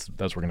television, that's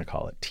what we're going to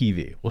call it.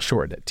 TV. We'll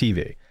shorten it,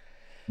 TV.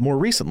 More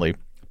recently,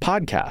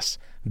 podcasts.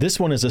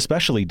 This one is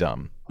especially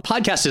dumb.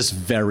 Podcast is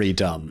very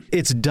dumb.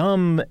 It's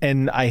dumb,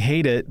 and I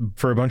hate it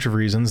for a bunch of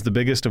reasons, the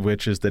biggest of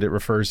which is that it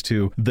refers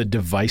to the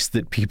device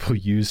that people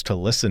use to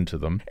listen to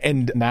them.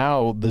 And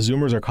now the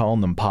Zoomers are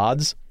calling them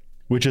pods,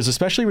 which is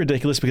especially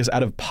ridiculous because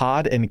out of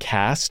pod and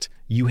cast,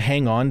 you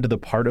hang on to the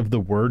part of the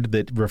word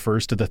that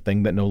refers to the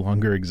thing that no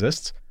longer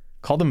exists.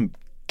 Call them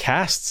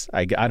casts?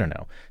 I don't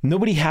know.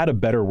 Nobody had a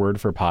better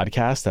word for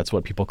podcast. That's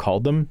what people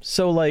called them.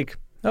 So like,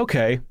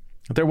 okay.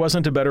 If there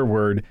wasn't a better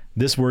word,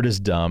 this word is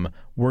dumb,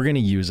 we're going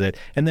to use it.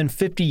 And then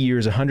 50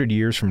 years, 100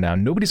 years from now,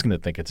 nobody's going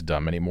to think it's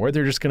dumb anymore.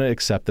 They're just going to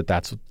accept that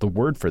that's the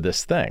word for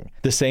this thing.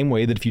 The same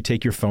way that if you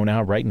take your phone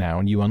out right now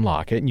and you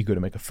unlock it and you go to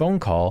make a phone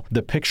call,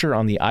 the picture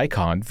on the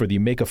icon for the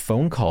make a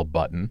phone call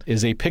button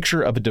is a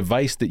picture of a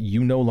device that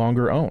you no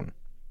longer own.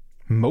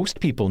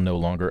 Most people no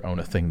longer own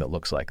a thing that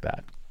looks like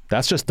that.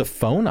 That's just the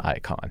phone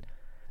icon.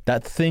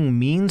 That thing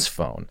means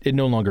phone. It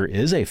no longer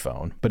is a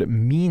phone, but it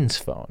means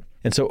phone.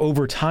 And so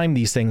over time,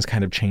 these things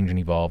kind of change and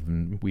evolve,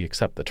 and we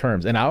accept the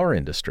terms. In our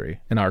industry,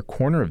 in our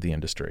corner of the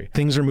industry,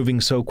 things are moving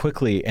so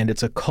quickly, and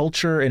it's a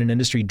culture and an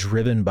industry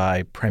driven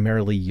by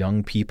primarily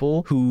young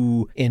people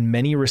who, in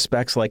many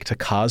respects, like to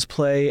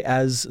cosplay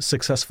as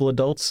successful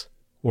adults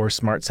or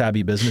smart,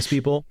 savvy business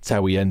people. It's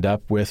how we end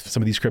up with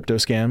some of these crypto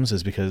scams,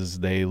 is because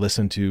they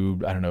listen to,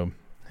 I don't know,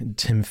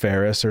 Tim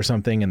Ferriss or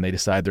something, and they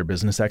decide they're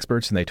business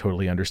experts and they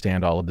totally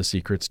understand all of the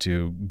secrets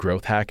to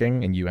growth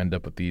hacking. And you end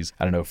up with these,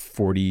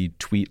 40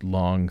 tweet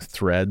long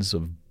threads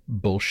of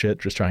bullshit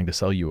just trying to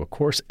sell you a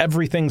course.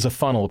 Everything's a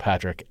funnel,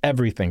 Patrick.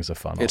 Everything's a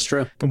funnel. It's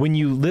true. When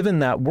you live in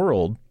that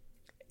world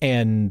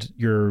and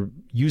you're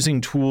using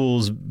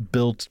tools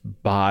built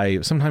by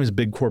sometimes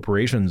big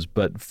corporations,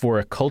 but for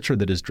a culture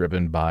that is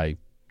driven by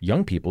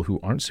young people who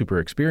aren't super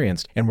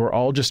experienced, and we're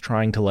all just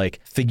trying to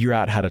like figure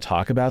out how to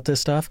talk about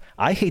this stuff.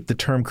 I hate the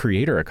term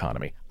creator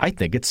economy. I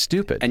think it's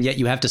stupid. And yet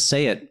you have to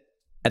say it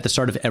at the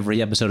start of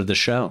every episode of the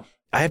show.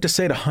 I have to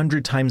say it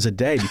 100 times a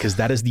day because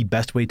that is the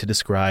best way to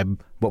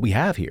describe what we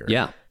have here.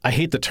 Yeah. I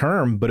hate the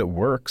term, but it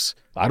works.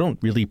 I don't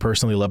really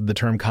personally love the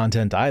term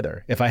content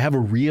either. If I have a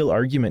real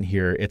argument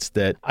here, it's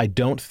that I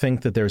don't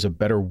think that there's a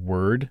better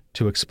word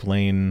to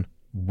explain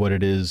what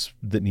it is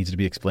that needs to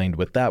be explained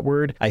with that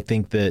word. I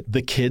think that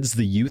the kids,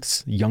 the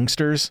youths,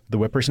 youngsters, the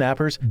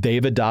whippersnappers,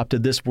 they've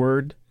adopted this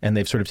word and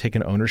they've sort of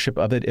taken ownership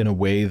of it in a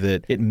way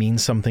that it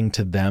means something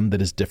to them that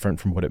is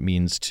different from what it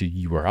means to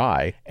you or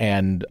I.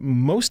 And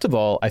most of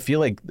all, I feel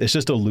like it's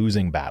just a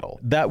losing battle.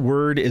 That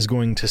word is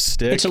going to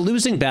stick. It's a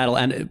losing battle.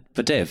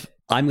 But Dave,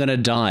 I'm going to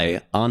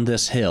die on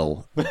this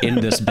hill in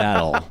this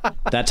battle.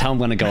 That's how I'm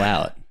going to go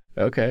out.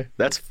 Okay,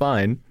 that's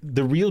fine.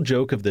 The real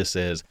joke of this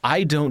is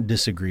I don't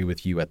disagree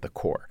with you at the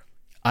core.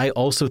 I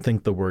also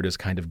think the word is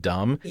kind of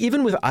dumb.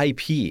 Even with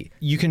IP,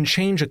 you can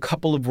change a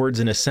couple of words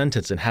in a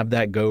sentence and have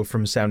that go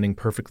from sounding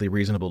perfectly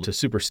reasonable to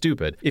super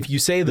stupid. If you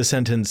say the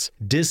sentence,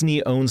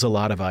 Disney owns a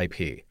lot of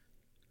IP.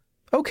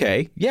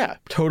 Okay, yeah,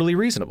 totally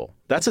reasonable.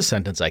 That's a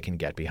sentence I can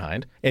get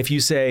behind. If you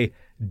say,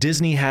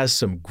 Disney has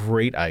some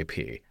great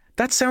IP,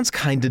 that sounds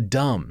kind of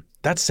dumb.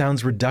 That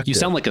sounds reductive. You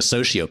sound like a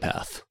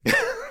sociopath.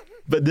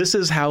 But this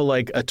is how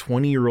like a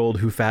 20-year-old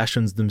who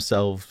fashions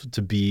themselves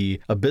to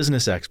be a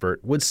business expert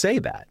would say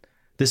that.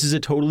 This is a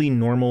totally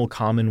normal,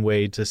 common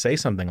way to say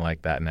something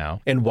like that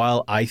now. And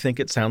while I think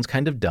it sounds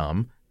kind of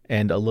dumb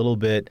and a little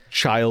bit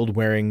child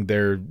wearing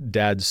their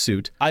dad's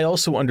suit, I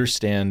also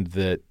understand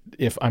that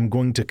if I'm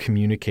going to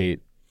communicate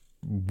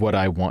what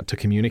I want to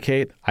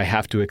communicate, I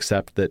have to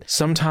accept that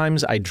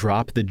sometimes I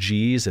drop the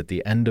G's at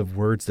the end of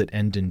words that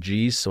end in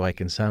G's so I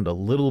can sound a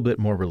little bit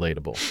more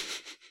relatable.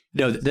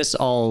 No, this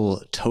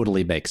all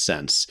totally makes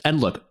sense. And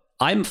look,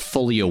 I'm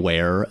fully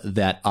aware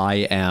that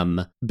I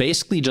am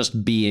basically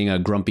just being a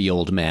grumpy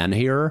old man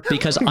here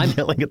because I'm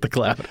yelling at the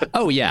cloud.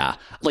 Oh, yeah.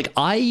 Like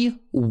I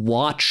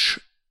watch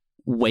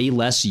way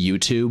less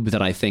YouTube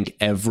than I think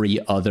every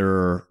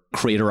other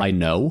creator I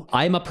know.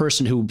 I'm a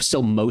person who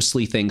still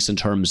mostly thinks in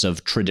terms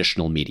of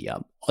traditional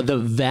media. The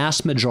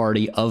vast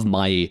majority of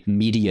my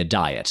media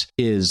diet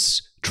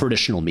is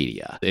traditional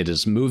media. It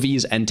is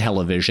movies and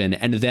television.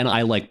 And then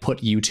I like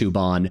put YouTube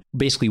on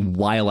basically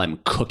while I'm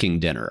cooking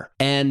dinner.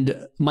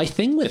 And my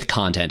thing with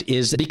content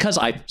is because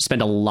I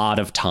spend a lot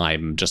of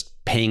time just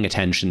paying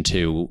attention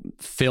to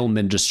film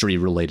industry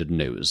related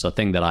news, a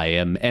thing that I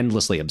am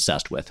endlessly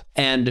obsessed with.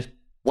 And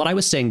what I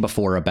was saying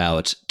before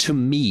about, to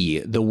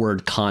me, the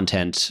word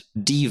content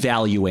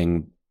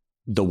devaluing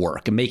the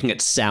work and making it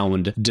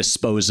sound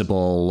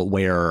disposable,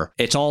 where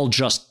it's all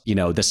just,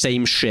 the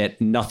same shit,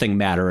 nothing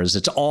matters.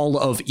 It's all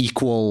of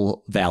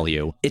equal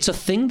value. It's a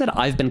thing that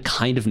I've been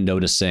kind of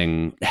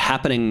noticing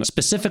happening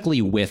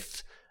specifically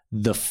with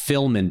the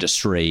film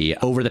industry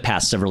over the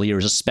past several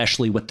years,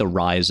 especially with the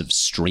rise of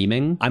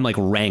streaming. I'm like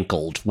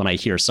rankled when I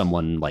hear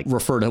someone like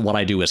refer to what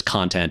I do as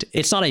content.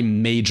 It's not a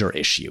major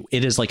issue.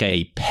 It is like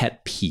a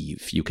pet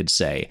peeve, you could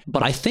say.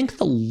 But I think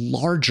the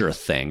larger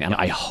thing, and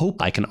I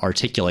hope I can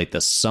articulate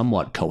this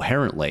somewhat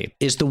coherently,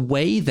 is the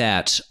way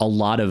that a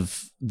lot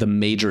of the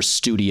major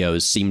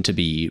studios seem to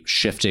be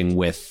shifting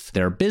with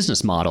their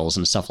business models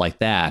and stuff like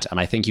that. And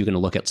I think you can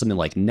look at something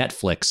like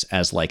Netflix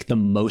as like the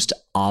most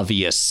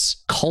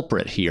obvious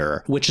culprit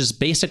here, which is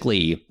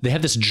basically they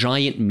have this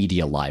giant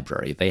media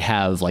library. They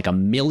have like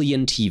 1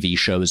 million TV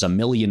shows, 1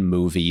 million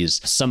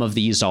movies. Some of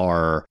these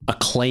are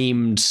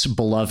acclaimed,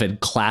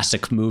 beloved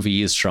classic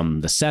movies from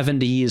the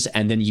 70s.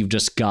 And then you've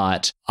just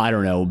got, I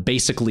don't know,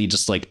 basically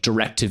just like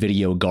direct to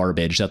video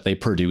garbage that they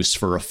produce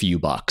for a few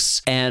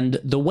bucks. And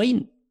the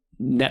way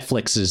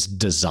Netflix is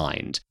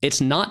designed,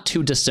 it's not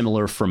too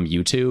dissimilar from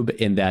YouTube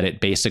in that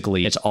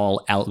it's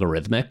all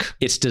algorithmic.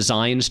 It's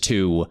designed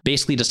to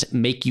basically just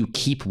make you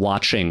keep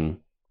watching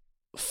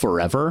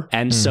forever.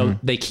 And so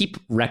they keep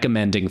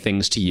recommending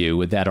things to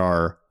you that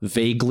are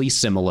vaguely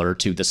similar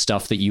to the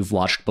stuff that you've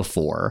watched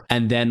before.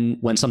 And then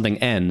when something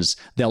ends,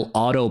 they'll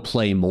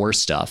autoplay more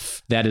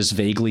stuff that is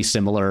vaguely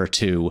similar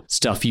to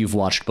stuff you've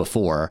watched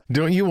before.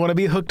 Don't you want to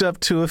be hooked up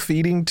to a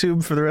feeding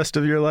tube for the rest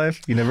of your life?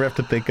 You never have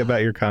to think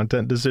about your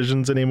content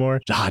decisions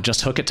anymore?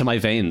 Just hook it to my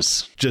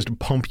veins. Just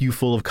pump you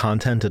full of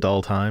content at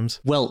all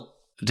times? Well,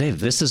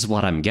 Dave, this is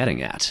what I'm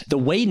getting at. The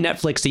way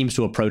Netflix seems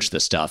to approach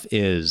this stuff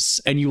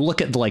is, and you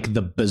look at like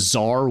the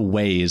bizarre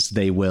ways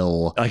they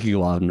will, I could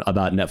go on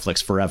about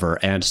Netflix forever,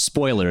 and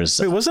spoilers.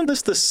 Wait, wasn't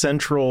this the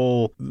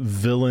central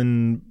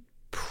villain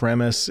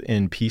premise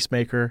in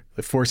Peacemaker,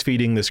 force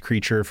feeding this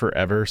creature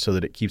forever so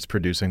that it keeps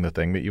producing the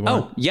thing that you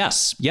want? Oh,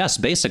 yes,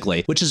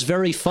 basically, which is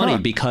very funny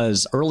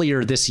because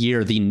earlier this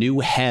year, the new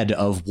head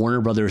of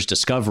Warner Brothers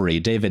Discovery,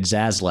 David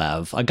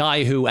Zaslav, a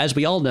guy who, as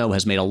we all know,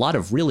 has made a lot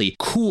of really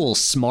cool,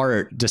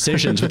 smart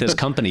decisions with his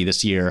company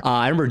this year.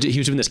 I remember he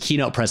was doing this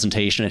keynote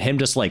presentation and him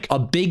just like a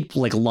big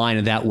like line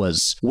of that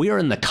was, we are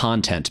in the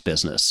content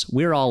business.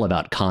 We're all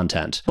about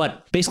content.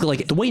 But basically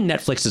like the way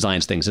Netflix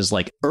designs things is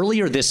like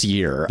earlier this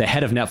year, the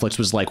head of Netflix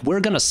was like, we're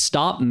going to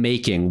stop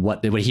making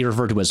what he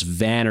referred to as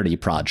vanity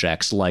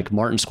projects, like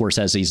Martin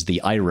Scorsese's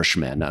The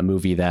Irishman, a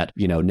movie that,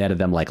 you know, netted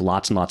them like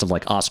lots and lots of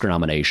like Oscar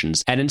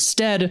nominations, and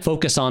instead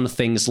focus on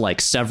things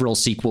like several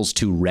sequels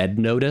to Red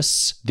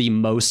Notice, the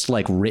most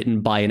like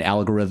written by an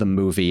algorithm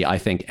movie I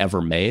think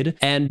ever made.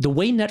 And the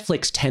way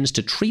Netflix tends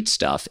to treat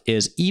stuff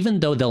is even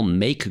though they'll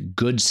make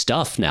good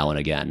stuff now and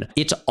again,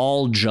 it's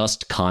all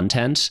just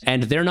content,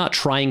 and they're not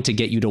trying to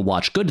get you to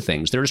watch good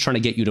things. They're just trying to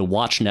get you to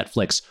watch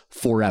Netflix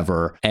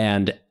forever,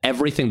 and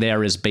everything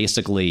there is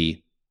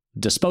basically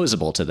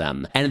disposable to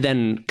them. And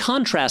then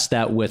contrast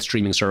that with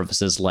streaming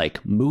services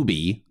like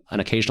Mubi, an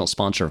occasional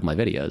sponsor of my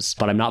videos,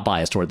 but I'm not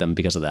biased toward them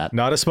because of that.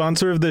 Not a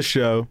sponsor of this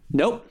show.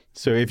 Nope.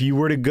 So if you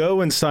were to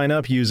go and sign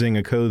up using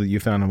a code that you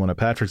found in one of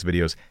Patrick's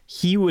videos,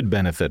 he would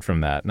benefit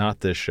from that, not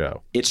this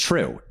show. It's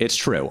true.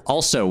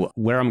 Also,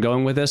 where I'm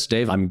going with this,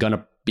 Dave, I'm going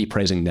to be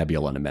praising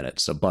Nebula in a minute,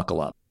 so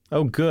buckle up.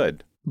 Oh,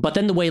 good. But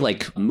then the way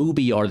like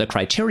Mubi or the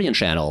Criterion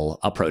Channel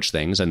approach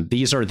things, and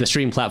these are the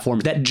streaming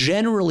platforms that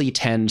generally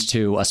tend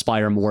to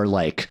aspire more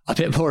like a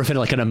bit more of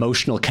like an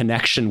emotional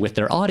connection with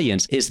their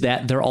audience, is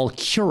that they're all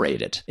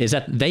curated, is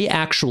that they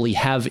actually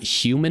have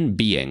human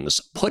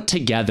beings put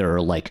together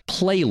like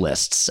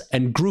playlists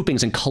and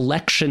groupings and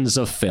collections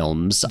of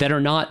films that are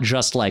not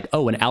just like,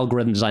 oh, an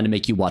algorithm designed to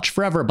make you watch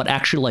forever, but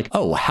actually like,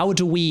 oh, how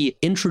do we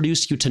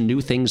introduce you to new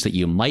things that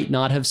you might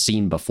not have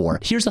seen before?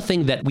 Here's a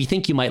thing that we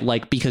think you might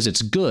like because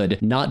it's good,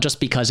 not just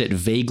because it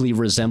vaguely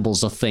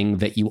resembles a thing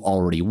that you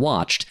already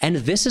watched. And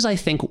this is, I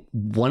think,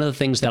 one of the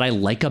things that I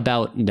like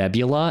about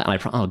Nebula. And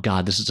oh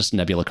God, this is just a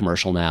Nebula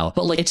commercial now.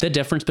 But like, it's the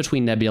difference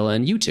between Nebula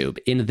and YouTube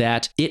in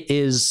that it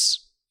is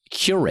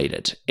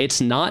curated.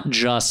 It's not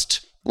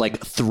just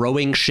like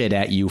throwing shit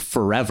at you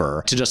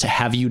forever to just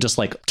have you just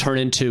like turn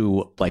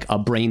into like a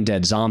brain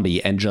dead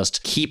zombie and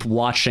just keep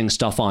watching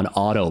stuff on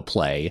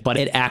autoplay. But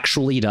it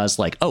actually does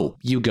like, oh,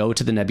 you go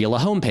to the Nebula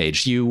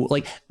homepage. You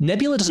like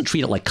Nebula doesn't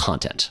treat it like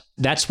content.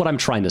 That's what I'm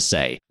trying to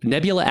say.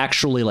 Nebula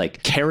actually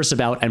like cares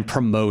about and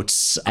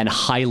promotes and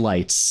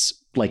highlights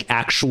like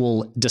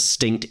actual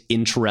distinct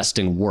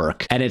interesting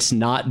work, and it's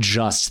not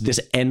just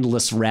this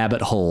endless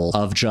rabbit hole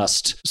of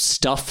just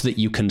stuff that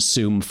you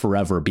consume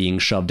forever being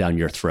shoved down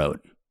your throat.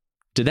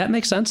 Did that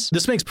make sense?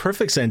 This makes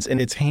perfect sense,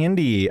 and it's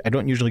handy. I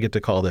don't usually get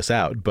to call this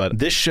out, but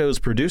this show's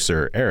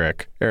producer,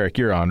 Eric,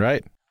 you're on,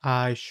 right?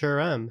 I sure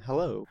am.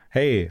 Hello.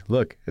 Hey,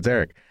 look, it's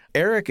Eric.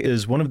 Eric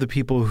is one of the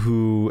people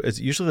who is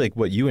usually like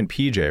what you and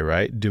PJ,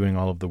 right? Doing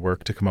all of the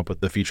work to come up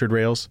with the featured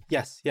rails.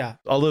 Yes, yeah.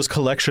 All those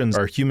collections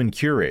are human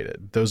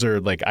curated. Those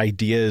are like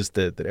ideas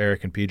that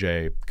Eric and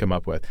PJ come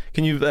up with.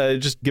 Can you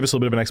just give us a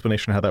little bit of an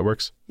explanation of how that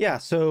works? Yeah,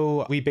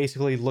 so we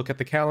basically look at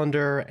the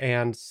calendar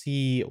and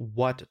see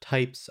what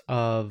types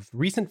of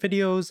recent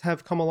videos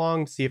have come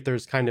along, see if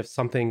there's kind of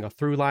something, a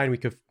through line we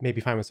could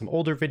maybe find with some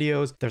older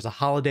videos. There's a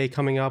holiday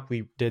coming up.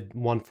 We did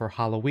one for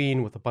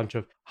Halloween with a bunch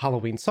of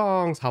Halloween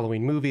songs,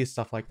 Halloween movies,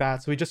 stuff like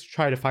that. So we just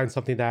try to find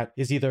something that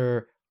is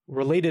either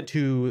related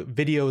to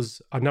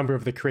videos a number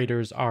of the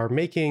creators are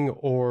making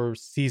or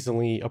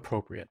seasonally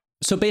appropriate.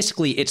 So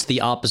basically, it's the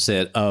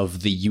opposite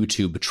of the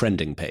YouTube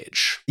trending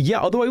page. Yeah,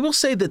 although I will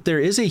say that there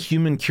is a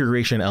human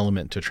curation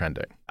element to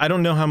trending. I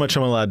don't know how much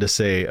I'm allowed to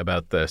say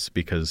about this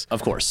because,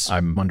 of course,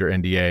 I'm under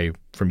NDA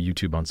from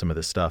YouTube on some of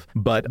this stuff.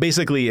 But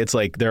basically, it's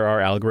like there are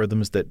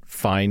algorithms that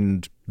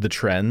find the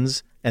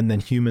trends, and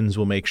then humans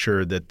will make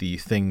sure that the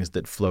things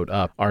that float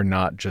up are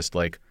not just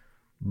like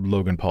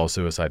Logan Paul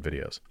suicide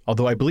videos.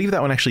 Although I believe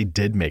that one actually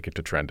did make it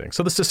to trending.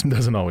 So the system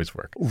doesn't always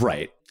work.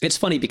 Right. It's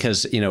funny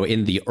because, you know,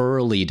 in the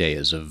early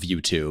days of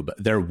YouTube,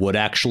 there would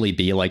actually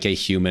be like a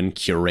human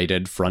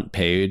curated front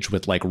page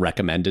with like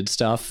recommended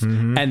stuff.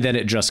 Mm-hmm. And then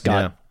it just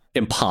got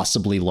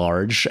impossibly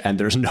large. And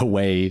there's no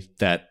way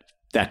that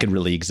could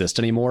really exist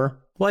anymore.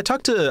 Well, I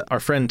talked to our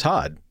friend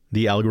Todd,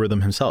 the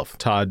algorithm himself,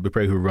 Todd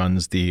Bupre, who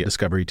runs the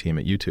discovery team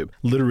at YouTube.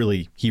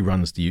 Literally, he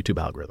runs the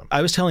YouTube algorithm.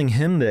 I was telling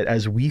him that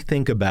as we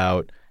think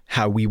about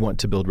how we want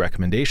to build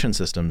recommendation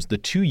systems, the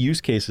two use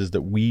cases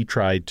that we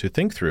tried to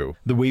think through,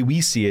 the way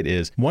we see it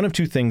is one of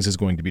two things is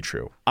going to be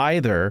true.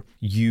 Either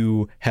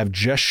you have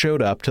just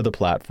showed up to the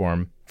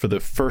platform for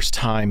the first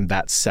time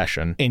that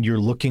session and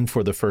you're looking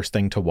for the first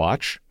thing to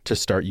watch to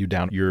start you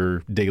down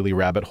your daily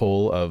rabbit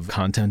hole of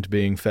content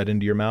being fed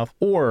into your mouth,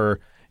 or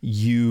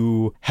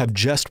you have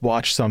just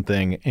watched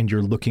something and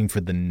you're looking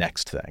for the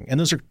next thing. And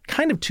those are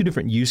kind of two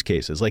different use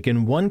cases. Like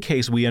in one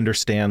case, we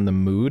understand the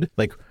mood.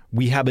 Like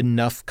we have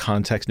enough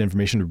context and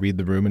information to read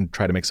the room and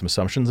try to make some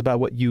assumptions about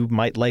what you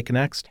might like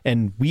next.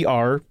 And we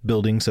are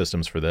building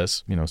systems for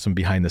this. Some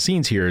behind the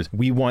scenes here is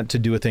we want to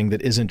do a thing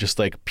that isn't just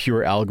like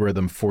pure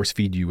algorithm force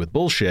feed you with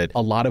bullshit.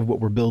 A lot of what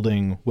we're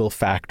building will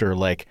factor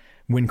like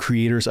when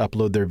creators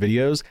upload their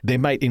videos, they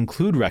might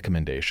include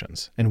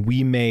recommendations, and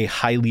we may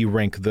highly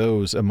rank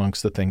those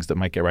amongst the things that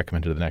might get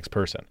recommended to the next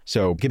person.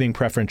 So giving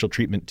preferential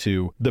treatment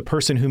to the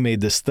person who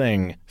made this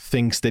thing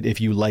thinks that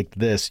if you liked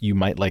this, you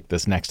might like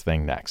this next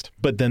thing next.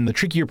 But then the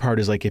trickier part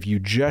is like, if you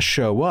just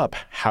show up,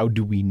 how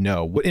do we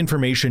know? What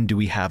information do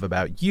we have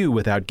about you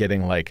without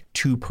getting like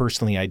too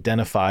personally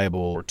identifiable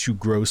or too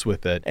gross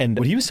with it? And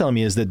what he was telling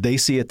me is that they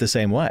see it the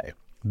same way.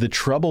 The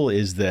trouble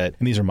is that,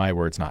 and these are my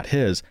words, not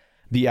his,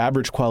 the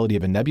average quality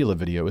of a Nebula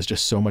video is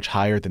just so much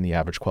higher than the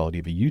average quality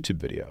of a YouTube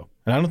video.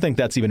 And I don't think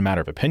that's even a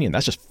matter of opinion.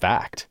 That's just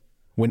fact.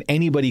 When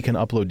anybody can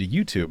upload to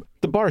YouTube,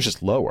 the bar is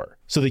just lower.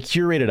 So the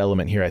curated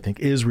element here, I think,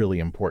 is really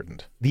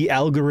important. The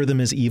algorithm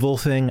is evil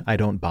thing, I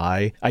don't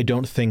buy. I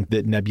don't think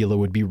that Nebula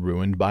would be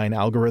ruined by an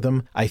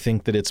algorithm. I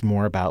think that it's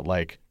more about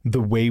like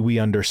the way we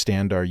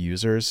understand our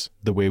users,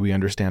 the way we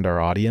understand our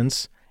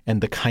audience,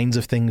 and the kinds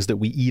of things that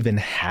we even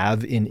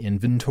have in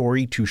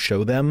inventory to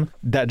show them.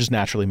 That just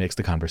naturally makes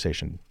the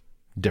conversation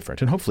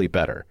different and hopefully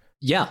better.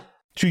 Yeah.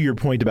 To your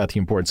point about the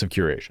importance of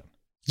curation.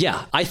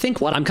 Yeah, I think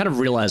what I'm kind of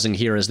realizing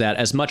here is that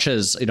as much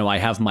as, I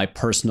have my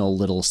personal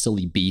little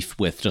silly beef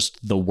with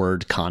just the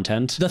word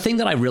content, the thing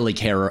that I really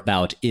care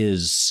about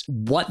is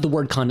what the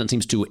word content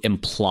seems to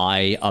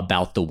imply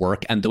about the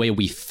work and the way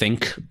we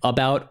think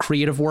about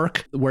creative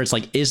work, where it's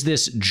like, is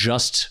this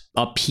just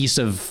a piece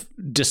of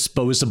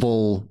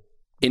disposable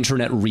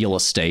internet real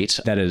estate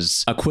that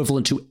is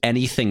equivalent to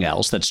anything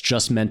else that's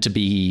just meant to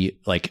be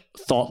like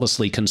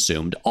thoughtlessly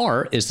consumed?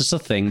 Or is this a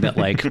thing that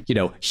like,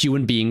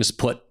 human beings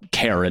put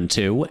care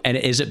into? And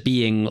is it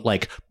being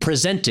like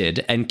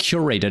presented and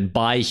curated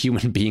by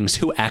human beings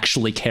who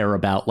actually care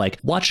about like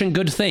watching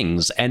good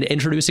things and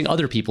introducing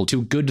other people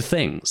to good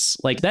things?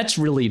 Like, that's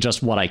really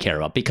just what I care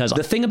about, because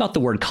the thing about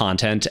the word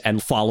content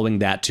and following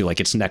that to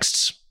like its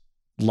next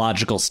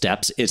logical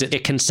steps is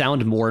it can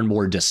sound more and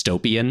more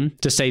dystopian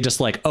to say just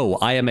like, oh,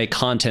 I am a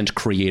content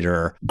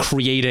creator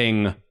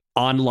creating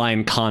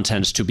online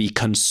content to be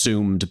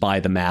consumed by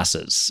the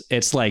masses.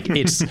 It's like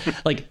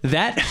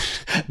that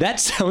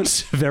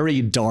sounds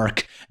very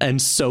dark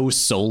and so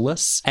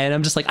soulless. And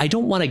I'm just like, I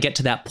don't want to get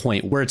to that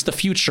point where it's the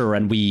future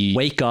and we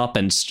wake up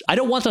and I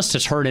don't want us to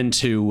turn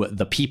into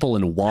the people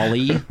in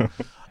WALL-E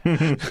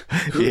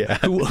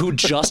who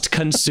just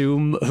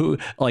consume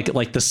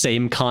like the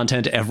same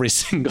content every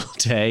single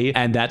day,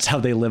 and that's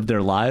how they live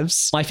their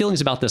lives. My feelings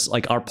about this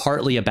like are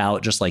partly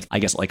about just like, I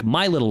guess, like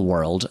my little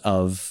world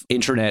of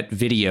internet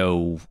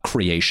video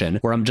creation,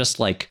 where I'm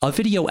just like, a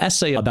video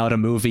essay about a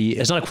movie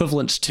is not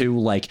equivalent to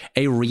like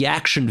a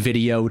reaction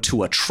video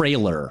to a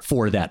trailer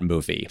for that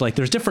movie. Like,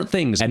 there's different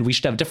things, and we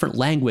should have different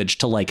language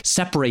to like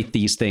separate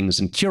these things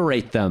and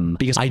curate them,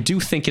 because I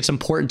do think it's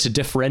important to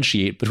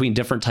differentiate between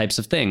different types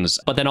of things.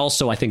 But then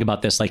also I think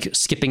about this like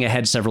skipping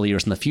ahead several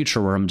years in the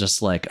future, where I'm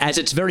just like, as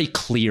it's very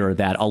clear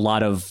that a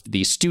lot of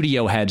the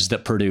studio heads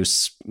that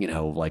produce,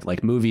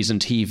 like movies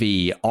and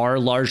TV are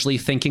largely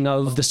thinking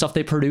of the stuff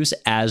they produce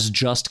as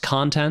just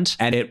content.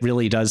 And it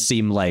really does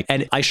seem like,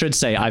 and I should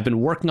say, I've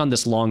been working on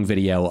this long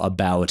video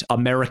about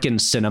American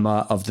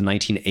cinema of the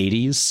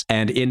 1980s.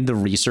 And in the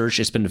research,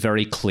 it's been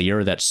very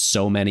clear that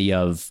so many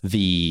of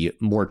the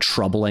more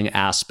troubling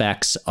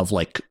aspects of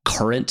like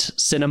current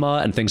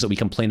cinema and things that we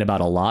complain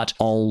about a lot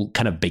all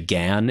kind of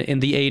began in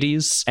the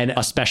 80s, and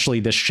especially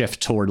this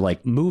shift toward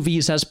like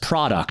movies as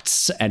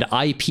products and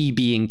IP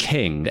being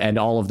king and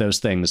all of those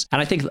things.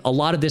 And I think a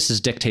lot of this is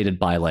dictated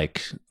by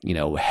like,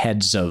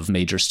 heads of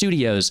major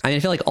studios. I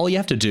feel like all you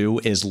have to do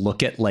is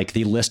look at like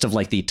the list of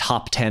like the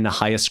top 10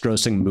 highest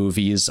grossing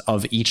movies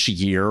of each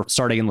year,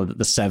 starting in the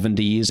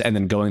 70s and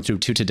then going through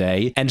to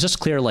today, and just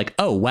clear like,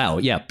 oh wow,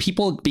 yeah,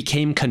 people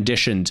became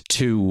conditioned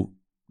to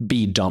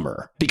be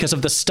dumber because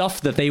of the stuff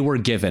that they were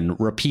given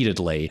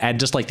repeatedly, and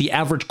just like the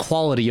average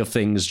quality of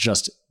things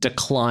just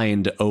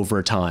declined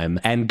over time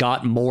and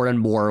got more and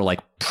more like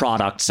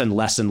products and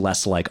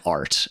less like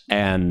art.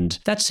 And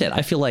that's it.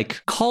 I feel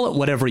like, call it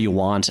whatever you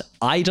want.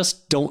 I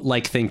just don't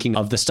like thinking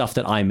of the stuff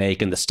that I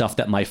make and the stuff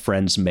that my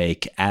friends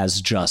make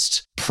as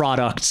just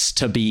products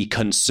to be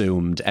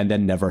consumed and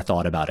then never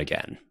thought about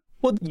again.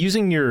 Well,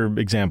 using your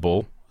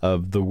example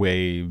of the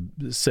way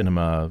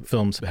cinema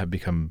films have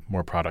become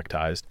more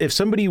productized, if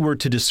somebody were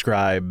to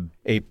describe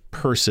a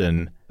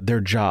person, their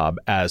job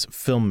as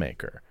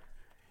filmmaker,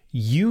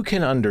 you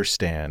can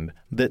understand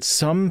that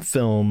some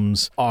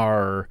films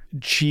are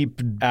cheap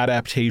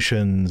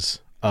adaptations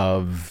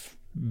of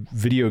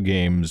video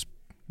games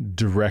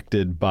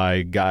directed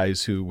by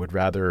guys who would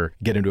rather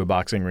get into a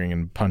boxing ring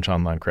and punch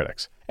online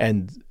critics.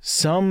 And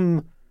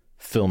some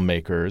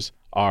filmmakers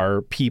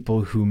are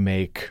people who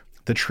make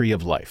The Tree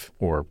of Life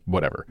or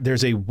whatever.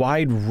 There's a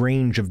wide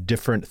range of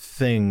different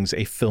things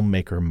a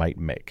filmmaker might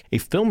make. A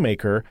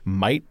filmmaker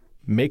might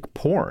make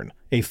porn.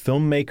 A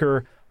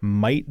filmmaker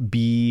might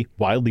be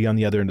wildly on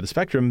the other end of the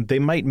spectrum. They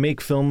might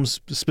make films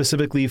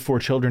specifically for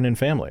children and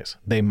families.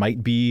 They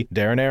might be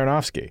Darren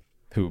Aronofsky,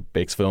 who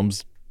makes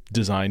films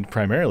designed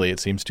primarily,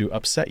 it seems, to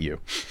upset you.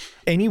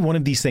 Any one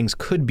of these things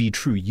could be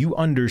true. You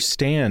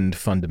understand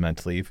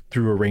fundamentally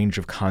through a range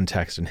of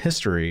context and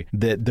history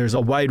that there's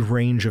a wide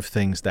range of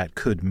things that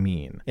could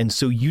mean. And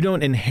so you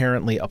don't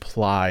inherently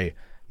apply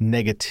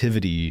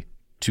negativity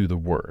to the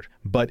word.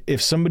 But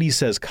if somebody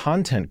says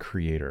content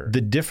creator, the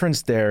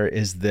difference there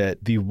is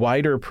that the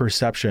wider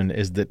perception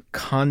is that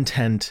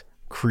content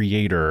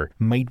creator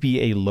might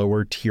be a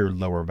lower tier,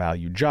 lower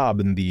value job,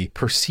 and the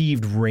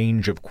perceived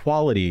range of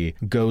quality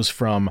goes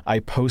from I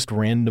post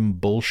random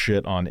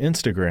bullshit on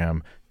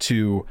Instagram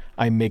to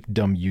I make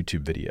dumb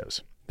YouTube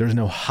videos. There's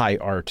no high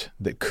art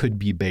that could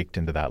be baked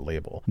into that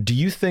label. Do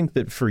you think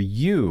that for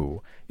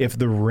you, if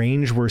the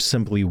range were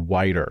simply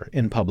wider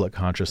in public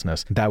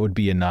consciousness, that would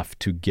be enough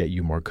to get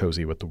you more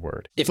cozy with the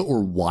word? If it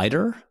were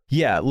wider?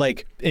 Yeah,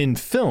 like in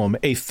film,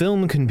 a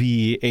film can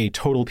be a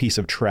total piece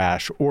of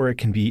trash or it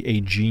can be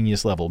a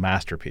genius level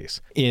masterpiece.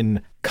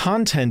 In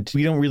content,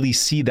 we don't really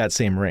see that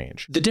same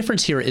range. The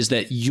difference here is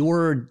that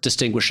you're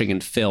distinguishing in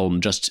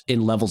film just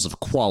in levels of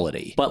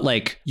quality. But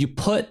like you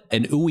put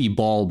an ooey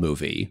ball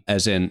movie,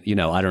 as in, you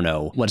know, I don't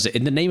know, what is it?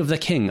 In the Name of the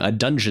King, A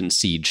Dungeon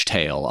Siege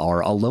Tale,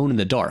 or Alone in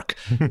the Dark,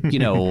 you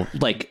know,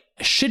 like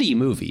shitty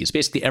movies.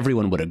 Basically,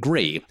 everyone would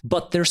agree,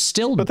 but they're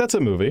still... But that's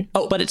a movie.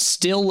 Oh, but it's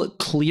still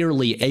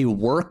clearly a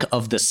work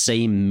of the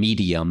same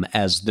medium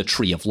as The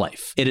Tree of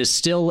Life. It is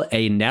still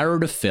a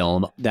narrative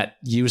film that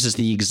uses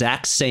the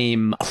exact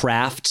same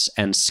crafts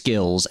and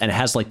skills and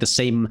has like the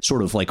same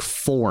sort of like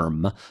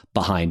form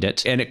behind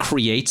it. And it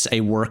creates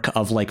a work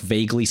of like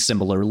vaguely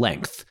similar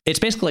length. It's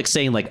basically like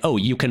saying like, oh,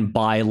 you can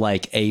buy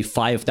like a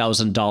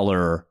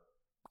 $5,000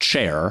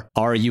 chair,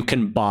 or you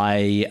can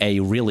buy a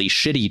really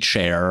shitty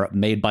chair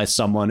made by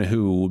someone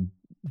who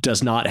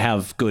does not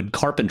have good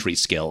carpentry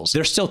skills.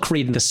 They're still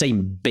creating the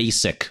same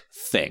basic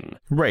thing.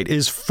 Right.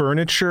 Is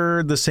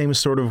furniture the same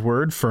sort of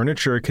word?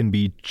 Furniture can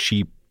be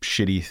cheap,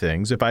 shitty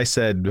things. If I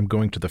said I'm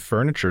going to the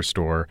furniture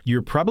store,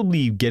 you're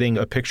probably getting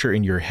a picture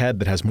in your head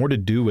that has more to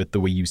do with the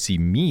way you see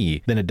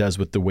me than it does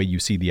with the way you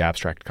see the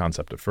abstract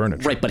concept of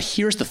furniture. Right, but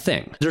here's the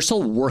thing. They're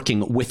still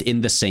working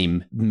within the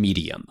same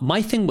medium.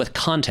 My thing with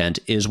content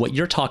is what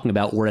you're talking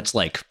about, where it's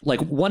like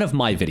one of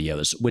my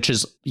videos, which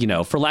is, you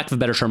know, for lack of a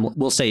better term,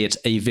 we'll say it's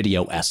a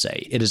video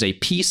essay. It is a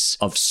piece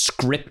of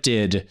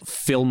scripted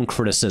film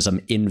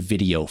criticism in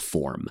video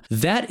form.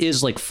 That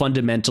is like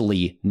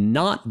fundamentally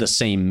not the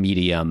same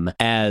medium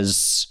as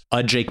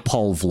a Jake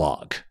Paul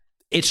vlog.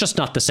 It's just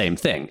not the same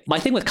thing. My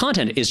thing with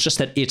content is just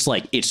that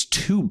it's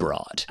too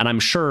broad. And I'm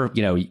sure,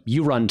 you know,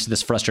 you run into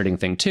this frustrating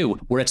thing too,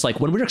 where it's like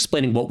when we're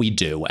explaining what we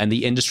do and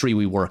the industry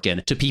we work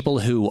in to people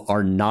who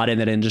are not in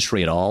that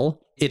industry at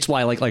all, it's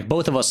why like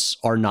both of us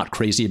are not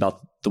crazy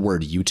about the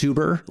word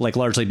YouTuber, like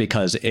largely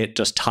because it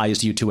just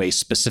ties you to a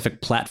specific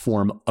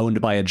platform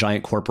owned by a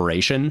giant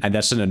corporation. And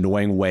that's an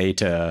annoying way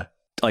to...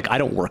 Like, I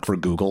don't work for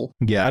Google.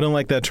 Yeah, I don't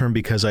like that term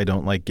because I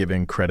don't like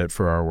giving credit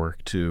for our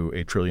work to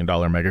a $1 trillion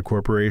mega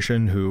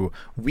corporation who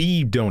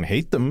we don't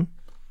hate them.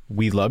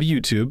 We love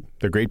YouTube.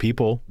 They're great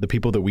people. The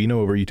people that we know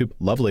over YouTube,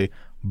 lovely.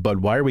 But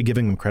why are we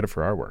giving them credit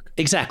for our work?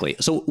 Exactly.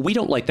 So we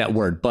don't like that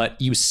word, but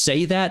you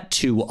say that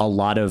to a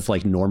lot of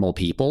like normal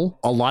people.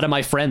 A lot of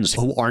my friends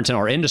who aren't in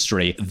our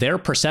industry, their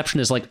perception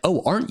is like,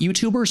 oh, aren't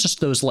YouTubers just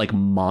those like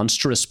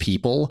monstrous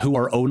people who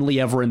are only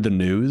ever in the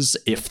news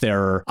if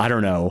they're, I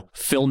don't know,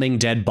 filming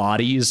dead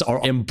bodies or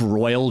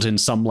embroiled in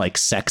some like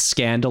sex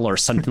scandal or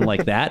something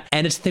like that.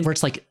 And it's the thing where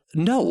it's like,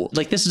 no,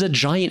 like this is a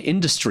giant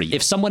industry.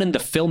 If someone in the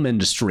film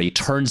industry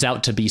turns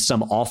out to be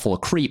some awful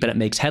creep and it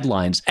makes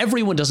headlines,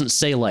 everyone doesn't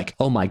say like,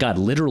 oh my God,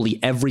 literally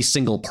every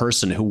single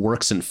person who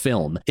works in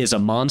film is a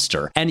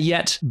monster. And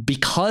yet,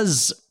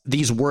 because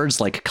these words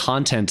like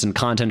content and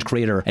content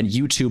creator and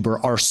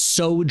YouTuber are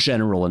so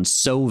general and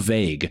so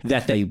vague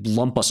that they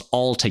lump us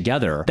all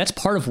together, that's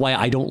part of why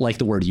I don't like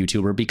the word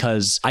YouTuber,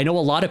 because I know a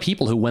lot of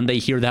people who, when they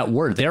hear that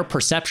word, their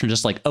perception is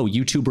just like, oh,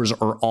 YouTubers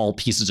are all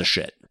pieces of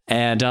shit.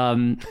 And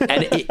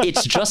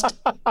it's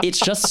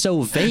just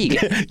so vague.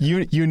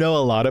 You know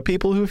a lot of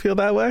people who feel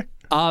that way?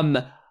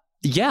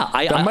 Yeah.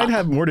 That might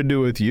have more to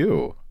do with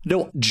you.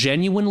 No,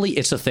 genuinely,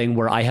 it's a thing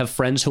where I have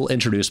friends who'll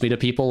introduce me to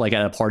people like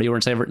at a party or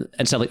and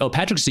say like, oh,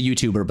 Patrick's a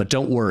YouTuber, but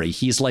don't worry,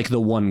 he's like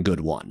the one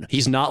good one.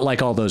 He's not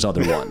like all those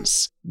other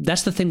ones.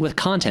 That's the thing with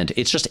content.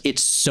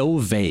 It's so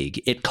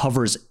vague. It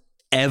covers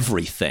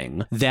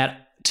everything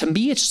that, to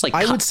me, it's just like...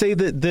 I would say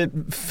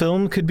that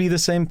film could be the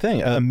same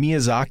thing. A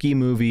Miyazaki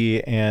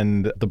movie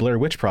and the Blair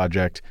Witch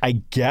Project, I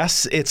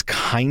guess it's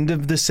kind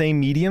of the same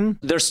medium.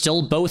 They're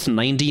still both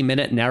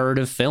 90-minute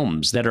narrative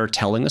films that are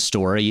telling a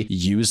story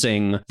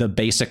using the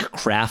basic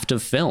craft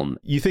of film.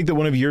 You think that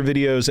one of your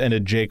videos and a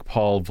Jake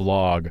Paul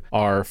vlog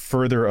are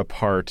further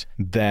apart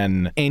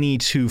than any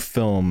two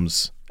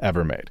films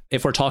ever made?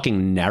 If we're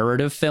talking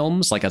narrative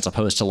films, like as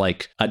opposed to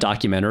like a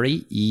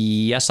documentary,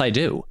 yes, I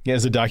do. Yeah,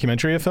 is a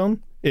documentary a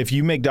film? If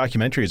you make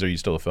documentaries, are you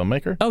still a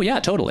filmmaker? Oh, yeah,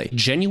 totally.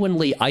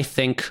 Genuinely, I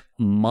think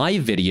my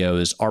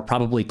videos are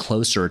probably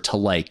closer to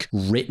like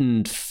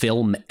written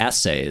film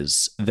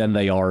essays than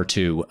they are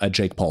to a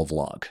Jake Paul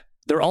vlog.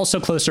 They're also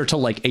closer to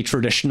like a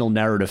traditional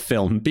narrative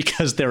film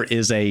because there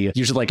is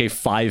usually like a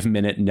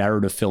 5-minute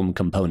narrative film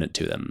component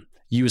to them,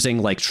 using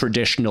like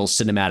traditional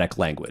cinematic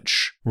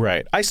language.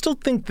 Right. I still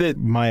think that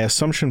my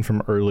assumption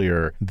from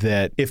earlier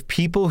that if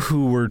people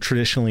who were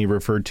traditionally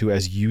referred to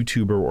as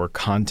YouTuber or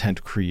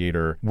content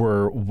creator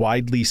were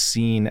widely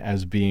seen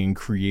as being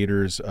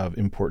creators of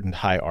important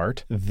high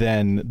art,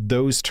 then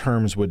those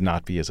terms would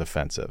not be as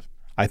offensive.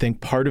 I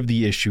think part of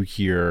the issue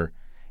here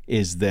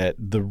is that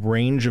the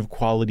range of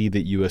quality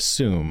that you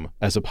assume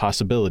as a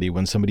possibility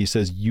when somebody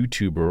says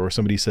YouTuber or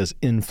somebody says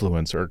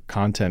influencer or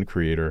content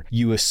creator,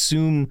 you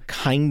assume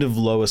kind of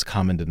lowest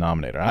common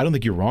denominator. I don't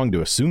think you're wrong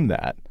to assume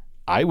that.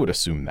 I would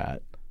assume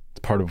that. It's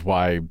part of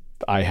why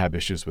I have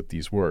issues with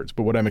these words.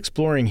 But what I'm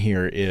exploring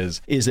here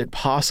is it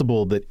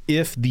possible that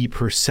if the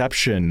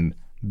perception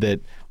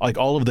that like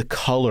all of the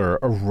color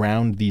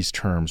around these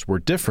terms were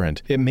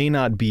different, it may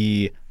not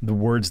be the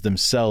words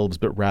themselves,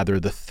 but rather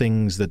the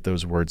things that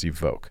those words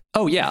evoke.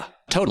 Oh, yeah,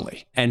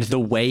 totally. And the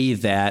way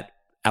that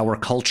our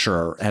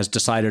culture has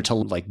decided to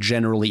like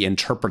generally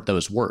interpret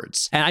those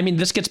words. And I mean,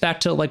 this gets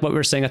back to like what we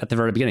were saying at the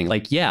very beginning.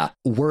 Like, yeah,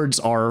 words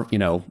are,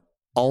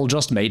 all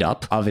just made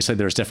up. Obviously,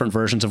 there's different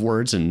versions of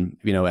words in,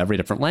 every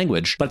different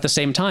language. But at the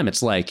same time,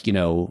 it's like,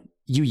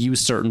 you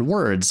use certain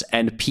words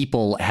and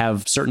people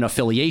have certain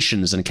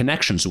affiliations and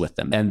connections with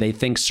them and they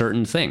think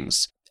certain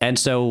things. And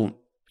so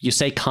you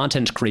say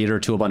content creator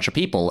to a bunch of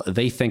people,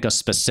 they think a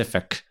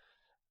specific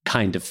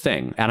kind of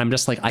thing. And I'm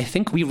just like, I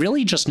think we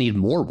really just need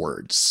more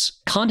words.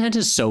 Content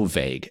is so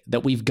vague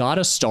that we've got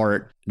to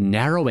start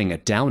narrowing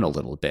it down a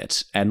little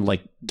bit and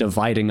like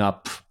dividing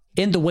up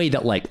in the way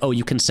that like, oh,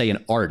 you can say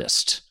an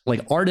artist.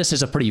 Like artist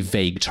is a pretty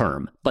vague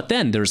term, but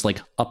then there's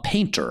like a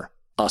painter,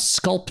 a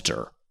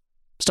sculptor,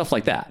 stuff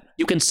like that.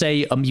 You can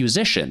say a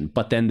musician,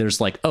 but then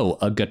there's like, oh,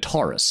 a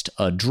guitarist,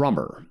 a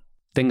drummer,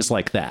 things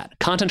like that.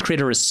 Content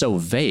creator is so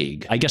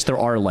vague. I guess there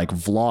are like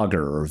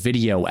vlogger or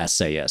video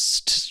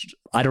essayist.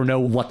 I don't know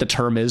what the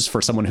term is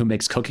for someone who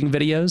makes cooking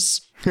videos.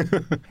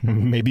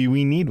 Maybe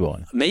we need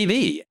one.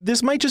 Maybe.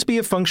 This might just be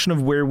a function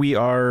of where we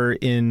are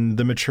in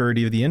the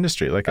maturity of the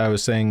industry. Like I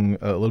was saying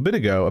a little bit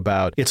ago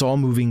about it's all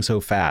moving so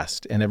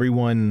fast and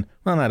everyone,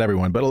 well, not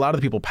everyone, but a lot of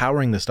the people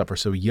powering this stuff are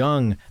so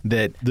young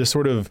that the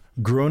sort of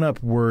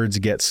grown-up words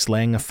get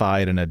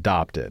slangified and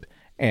adopted.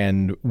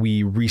 And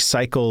we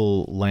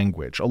recycle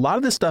language. A lot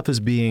of this stuff is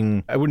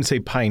being, I wouldn't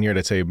say pioneered,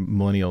 I'd say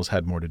millennials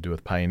had more to do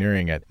with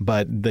pioneering it,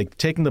 but like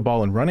taking the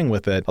ball and running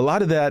with it, a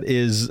lot of that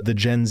is the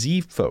Gen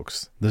Z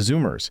folks, the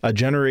Zoomers, a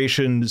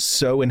generation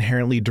so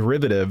inherently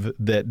derivative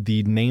that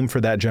the name for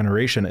that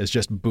generation is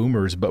just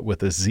boomers, but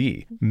with a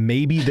Z.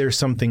 Maybe there's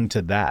something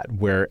to that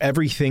where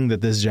everything that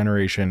this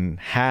generation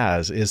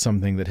has is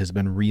something that has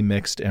been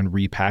remixed and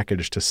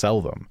repackaged to sell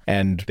them.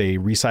 And they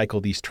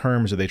recycle these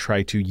terms or they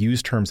try to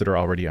use terms that are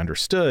already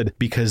understood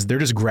because they're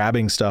just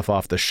grabbing stuff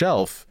off the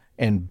shelf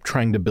and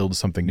trying to build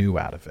something new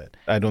out of it.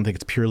 I don't think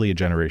it's purely a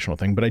generational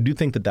thing, but I do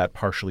think that that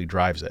partially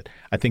drives it.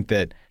 I think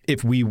that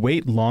if we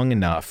wait long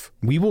enough,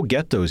 we will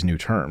get those new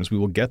terms. We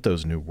will get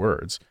those new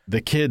words.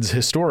 The kids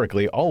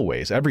historically,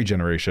 always, every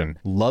generation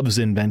loves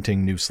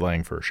inventing new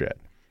slang for shit.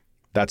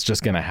 That's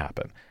just going to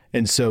happen.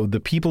 And so the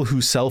people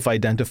who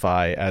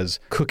self-identify as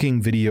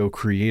cooking video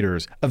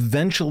creators,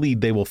 eventually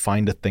they will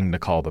find a thing to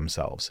call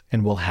themselves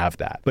and will have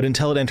that. But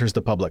until it enters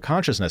the public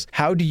consciousness,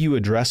 how do you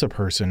address a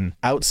person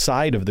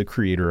outside of the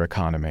creator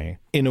economy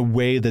in a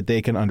way that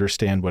they can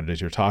understand what it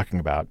is you're talking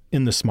about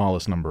in the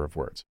smallest number of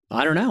words?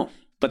 I don't know.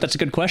 But that's a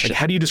good question. Like,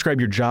 how do you describe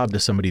your job to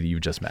somebody that you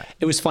just met?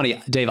 It was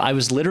funny, Dave. I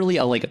was literally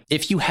like,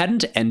 if you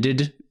hadn't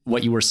ended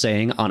what you were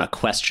saying on a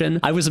question,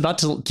 I was about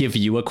to give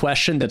you a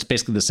question that's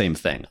basically the same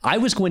thing. I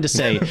was going to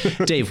say,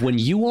 Dave, when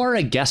you are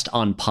a guest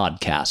on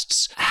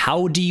podcasts,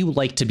 how do you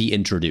like to be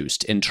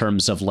introduced in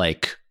terms of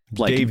like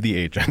Dave the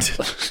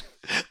agent.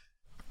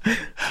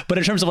 But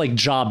in terms of like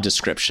job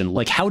description,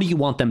 like how do you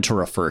want them to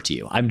refer to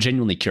you? I'm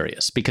genuinely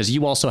curious because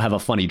you also have a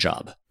funny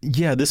job.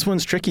 Yeah, this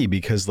one's tricky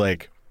because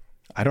like,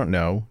 I don't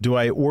know. Do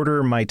I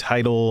order my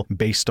title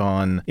based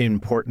on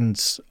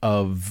importance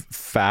of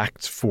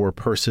fact for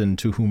person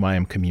to whom I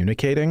am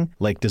communicating?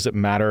 Like, does it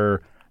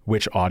matter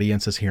which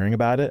audience is hearing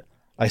about it?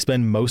 I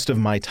spend most of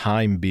my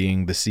time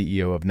being the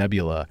CEO of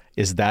Nebula.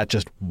 Is that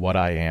just what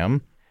I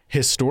am?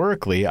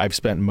 Historically, I've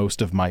spent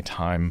most of my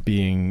time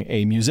being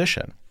a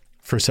musician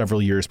for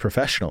several years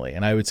professionally.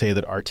 And I would say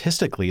that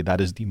artistically, that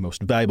is the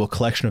most valuable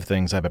collection of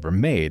things I've ever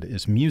made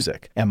is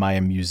music. Am I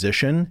a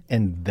musician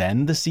and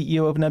then the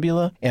CEO of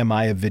Nebula? Am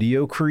I a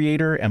video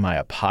creator? Am I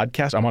a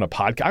podcast?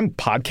 I'm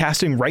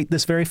podcasting right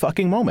this very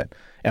fucking moment.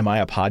 Am I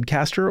a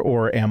podcaster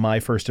or am I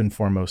first and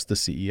foremost the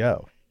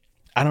CEO?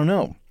 I don't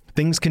know.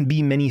 Things can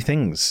be many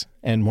things.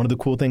 And one of the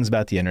cool things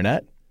about the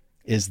internet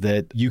is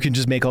that you can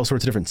just make all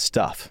sorts of different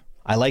stuff.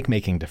 I like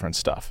making different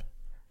stuff.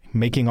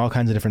 making all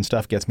kinds of different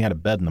stuff gets me out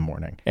of bed in the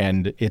morning.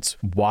 And it's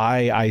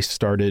why I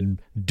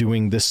started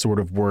doing this sort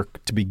of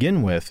work to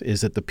begin with,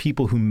 is that the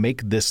people who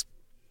make this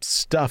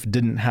stuff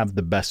didn't have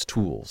the best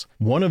tools.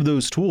 One of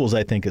those tools,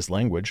 I think, is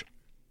language.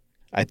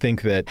 I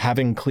think that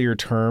having clear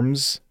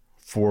terms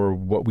for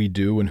what we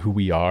do and who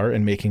we are,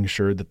 and making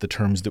sure that the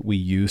terms that we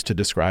use to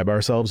describe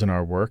ourselves and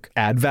our work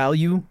add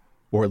value,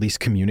 or at least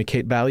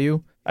communicate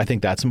value, I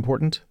think that's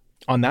important.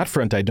 On that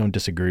front, I don't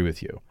disagree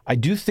with you. I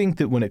do think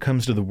that when it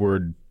comes to the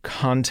word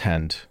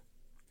content,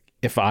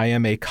 if I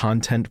am a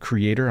content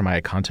creator, am I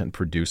a content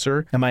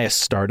producer? Am I a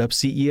startup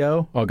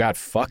CEO? Oh God,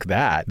 fuck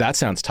that. That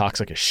sounds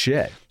toxic as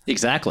shit.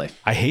 Exactly.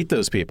 I hate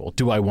those people.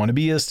 Do I want to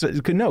be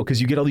no,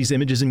 because you get all these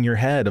images in your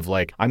head of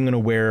like, I'm going to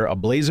wear a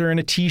blazer and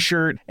a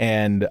t-shirt,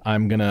 and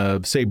I'm going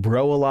to say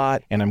bro a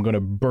lot, and I'm going to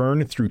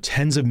burn through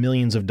tens of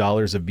millions of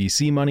dollars of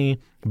VC money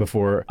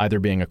before either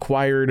being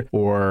acquired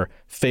or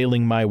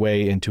failing my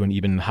way into an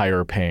even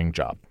higher paying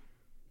job.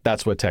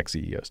 That's what tech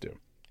CEOs do,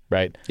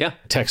 right? Yeah.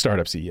 Tech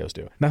startup CEOs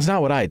do. That's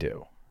not what I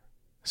do.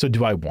 So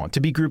do I want to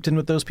be grouped in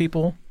with those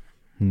people?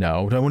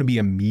 No. Do I want to be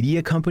a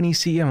media company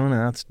CEO?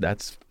 No,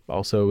 that's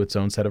also its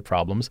own set of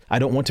problems. I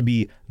don't want to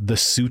be the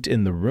suit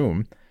in the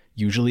room.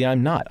 Usually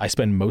I'm not. I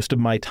spend most of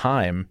my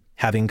time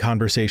having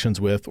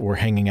conversations with or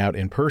hanging out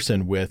in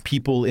person with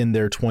people in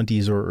their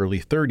 20s or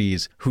early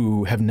 30s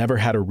who have never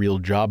had a real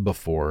job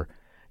before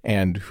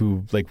and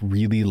who like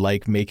really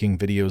like making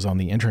videos on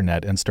the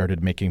internet and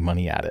started making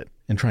money at it,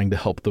 and trying to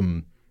help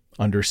them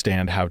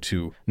understand how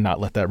to not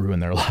let that ruin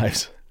their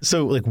lives.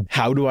 So like,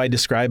 how do I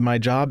describe my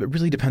job? It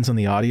really depends on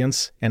the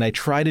audience. And I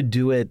try to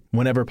do it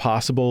whenever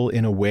possible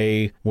in a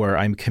way where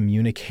I'm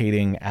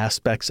communicating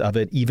aspects of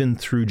it, even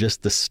through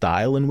just the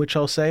style in which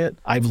I'll say it.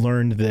 I've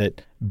learned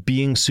that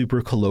being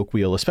super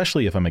colloquial,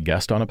 especially if I'm a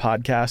guest on a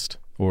podcast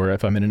or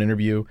if I'm in an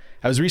interview.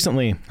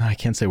 I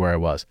can't say where I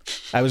was.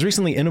 I was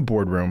recently in a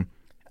boardroom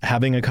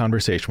having a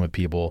conversation with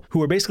people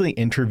who are basically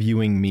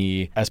interviewing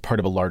me as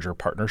part of a larger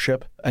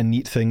partnership, a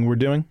neat thing we're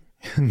doing.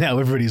 Now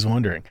everybody's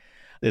wondering.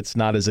 It's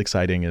not as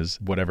exciting as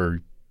whatever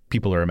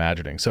people are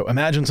imagining. So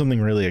imagine something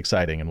really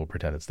exciting and we'll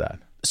pretend it's that.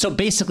 So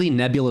basically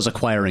Nebula's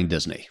acquiring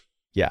Disney.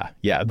 Yeah.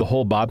 The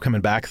whole Bob coming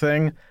back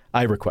thing,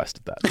 I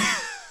requested that.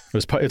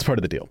 It's part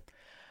of the deal.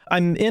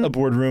 I'm in a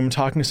boardroom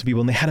talking to some people,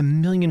 and they had a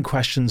million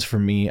questions for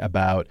me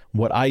about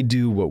what I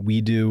do, what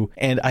we do.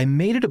 And I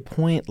made it a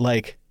point,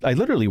 like, I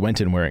literally went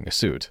in wearing a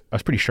suit. I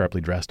was pretty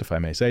sharply dressed, if I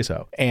may say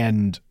so.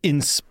 And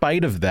in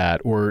spite of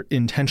that, or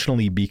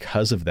intentionally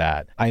because of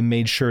that, I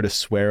made sure to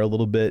swear a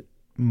little bit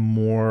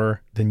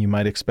more than you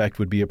might expect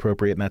would be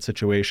appropriate in that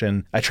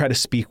situation. I try to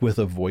speak with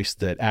a voice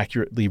that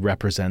accurately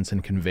represents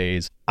and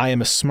conveys. I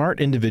am a smart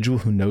individual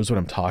who knows what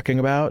I'm talking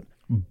about,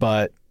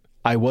 but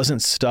I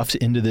wasn't stuffed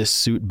into this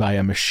suit by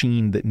a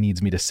machine that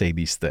needs me to say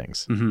these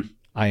things. Mm-hmm.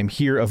 I am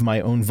here of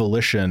my own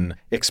volition,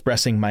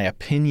 expressing my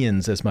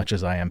opinions as much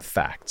as I am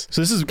facts.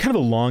 So this is kind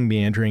of a long,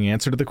 meandering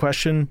answer to the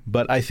question,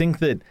 but I think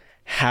that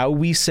how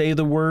we say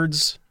the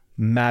words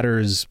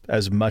matters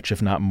as much,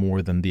 if not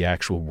more, than the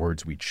actual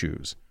words we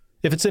choose.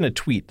 If it's in a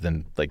tweet,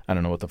 then like, I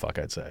don't know what the fuck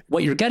I'd say.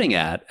 What you're getting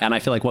at, and I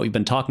feel like what we've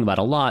been talking about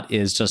a lot,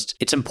 is just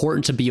it's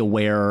important to be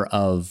aware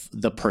of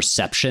the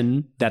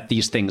perception that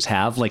these things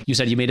have. Like you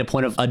said, you made a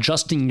point of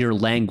adjusting your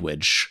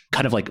language,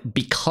 kind of like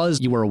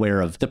because you were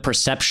aware of the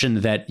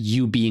perception that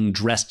you being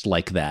dressed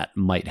like that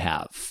might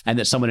have, and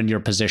that someone in your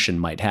position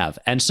might have.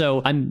 And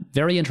so I'm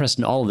very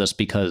interested in all of this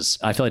because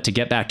I feel like, to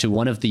get back to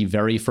one of the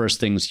very first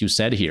things you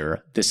said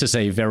here, this is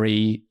a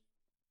very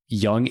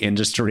young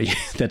industry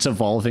that's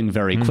evolving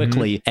very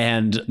quickly,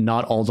 and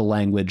not all the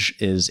language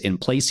is in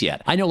place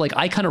yet. I know, like,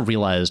 I kind of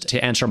realized,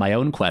 to answer my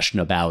own question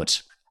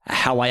about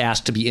how I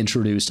asked to be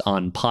introduced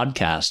on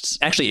podcasts,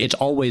 actually, it's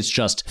always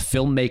just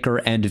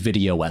filmmaker and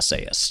video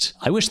essayist.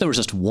 I wish there was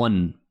just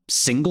one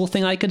single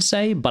thing I could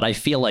say, but I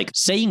feel like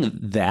saying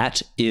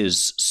that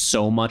is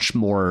so much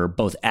more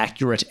both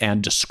accurate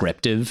and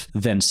descriptive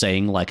than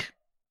saying like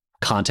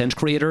content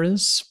creator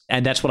is.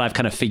 And that's what I've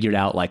kind of figured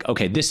out, like,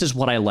 okay, this is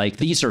what I like.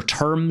 These are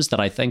terms that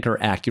I think are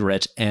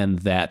accurate and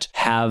that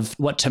have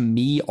what to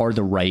me are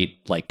the right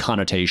like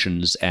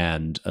connotations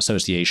and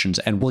associations,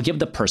 and will give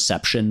the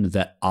perception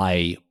that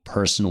I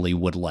personally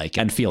would like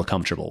and feel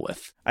comfortable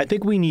with. I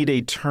think we need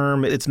a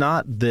term. It's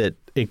not that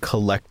a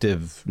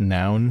collective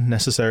noun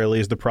necessarily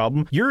is the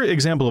problem. Your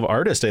example of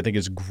artist, I think,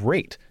 is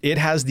great. It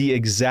has the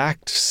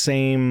exact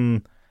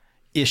same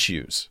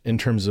issues in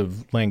terms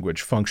of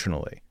language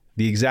functionally.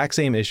 The exact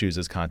same issues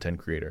as content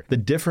creator. The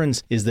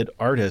difference is that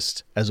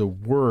artist as a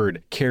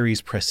word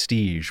carries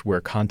prestige where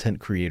content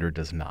creator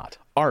does not.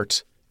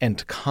 Art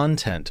and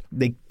content,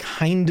 they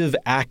kind of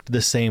act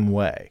the same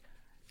way,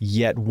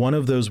 yet one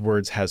of those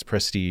words has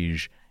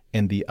prestige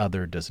and the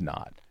other does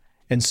not.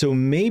 And so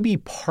maybe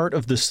part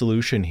of the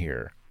solution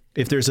here,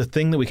 if there's a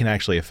thing that we can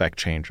actually affect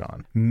change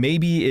on,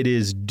 maybe it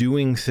is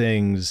doing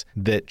things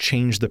that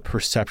change the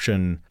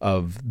perception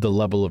of the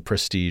level of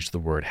prestige the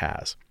word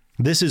has.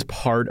 This is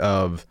part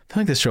of, I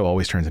think this show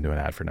always turns into an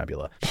ad for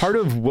Nebula. Part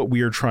of what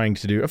we are trying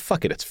to do,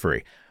 fuck it, it's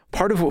free.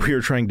 Part of what we are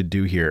trying to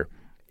do here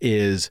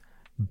is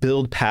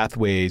build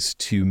pathways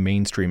to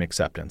mainstream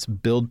acceptance,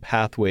 build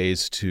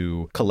pathways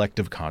to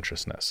collective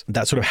consciousness,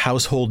 that sort of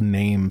household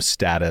name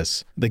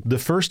status. Like the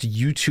first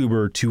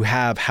YouTuber to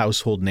have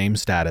household name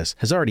status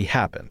has already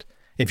happened.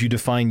 If you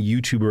define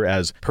YouTuber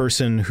as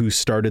person who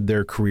started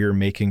their career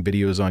making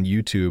videos on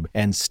YouTube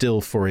and still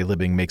for a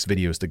living makes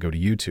videos that go to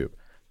YouTube,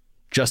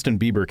 Justin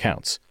Bieber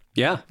counts.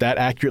 Yeah. That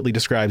accurately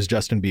describes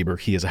Justin Bieber.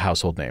 He is a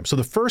household name. So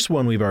the first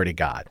one we've already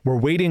got. We're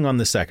waiting on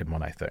the second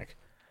one, I think.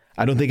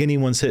 I don't think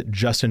anyone's hit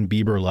Justin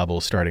Bieber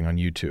levels starting on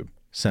YouTube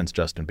since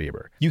Justin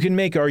Bieber. You can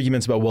make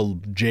arguments about, well,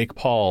 Jake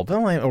Paul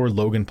or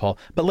Logan Paul,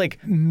 but like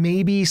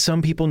maybe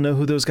some people know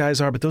who those guys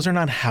are, but those are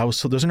not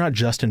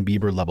Justin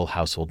Bieber level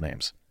household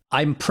names.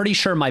 I'm pretty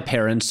sure my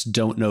parents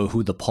don't know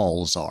who the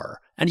Pauls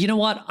are. And you know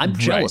what? I'm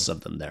jealous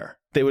of them there.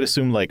 They would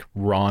assume like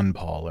Ron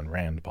Paul and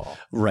Rand Paul.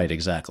 Right,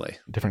 exactly.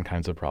 Different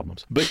kinds of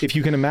problems. But if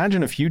you can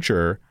imagine a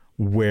future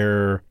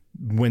where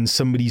when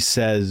somebody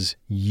says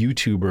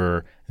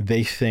YouTuber,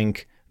 they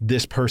think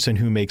this person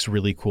who makes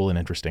really cool and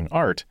interesting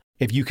art.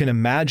 If you can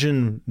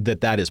imagine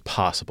that that is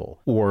possible,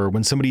 or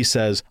when somebody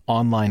says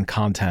online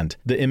content,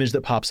 the image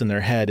that pops in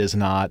their head is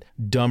not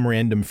dumb,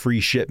 random,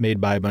 free shit made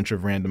by a bunch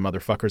of random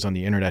motherfuckers on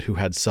the internet who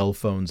had cell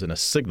phones and a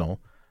signal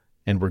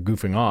and were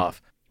goofing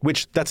off,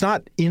 which that's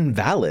not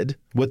invalid.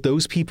 What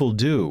those people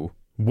do,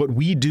 what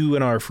we do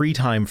in our free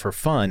time for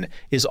fun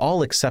is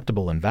all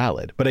acceptable and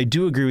valid. But I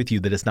do agree with you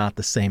that it's not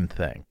the same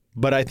thing.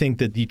 But I think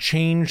that the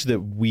change that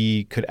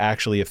we could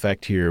actually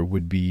affect here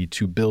would be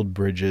to build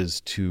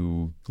bridges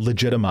to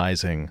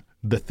legitimizing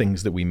the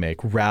things that we make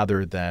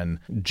rather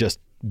than just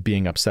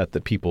being upset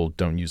that people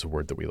don't use a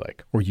word that we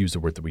like or use a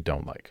word that we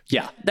don't like.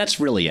 Yeah,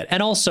 that's really it.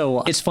 And also,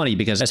 it's funny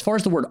because as far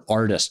as the word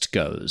artist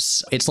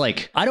goes, it's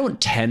like I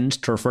don't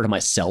tend to refer to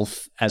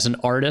myself as an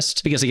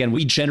artist because, again,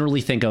 we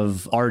generally think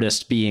of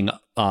artist being,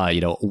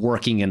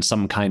 working in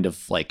some kind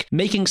of like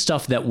making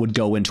stuff that would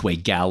go into a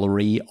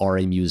gallery or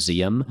a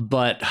museum.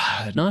 But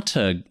not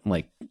to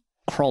like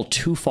crawl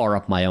too far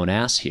up my own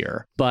ass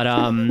here, but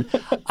I'm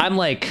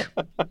like...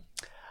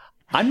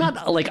 I'm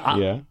not like,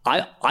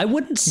 I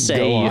wouldn't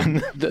say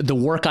the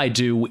work I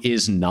do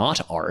is not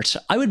art.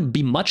 I would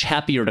be much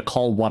happier to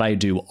call what I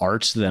do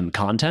art than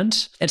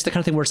content. It's the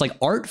kind of thing where it's like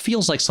art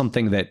feels like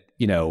something that,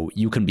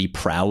 you can be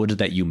proud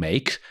that you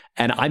make.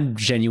 And I'm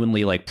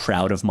genuinely like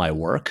proud of my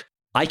work.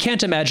 I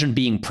can't imagine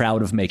being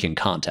proud of making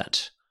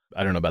content.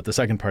 I don't know about the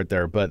second part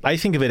there, but I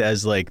think of it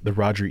as like the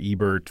Roger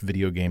Ebert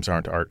video games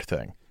aren't art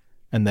thing.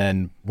 And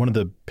then one of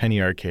the Penny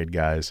Arcade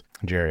guys,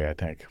 Jerry, I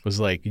think, was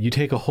like, you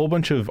take a whole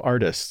bunch of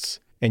artists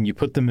and you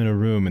put them in a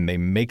room and they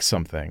make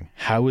something.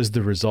 How is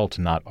the result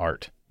not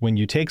art? When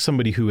you take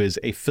somebody who is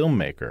a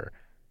filmmaker,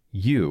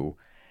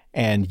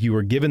 and you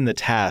are given the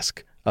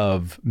task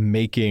of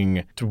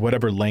making to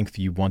whatever length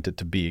you want it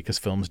to be, because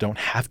films don't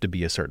have to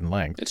be a certain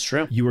length. It's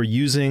true. You are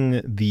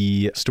using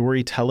the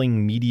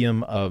storytelling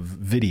medium of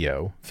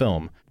video,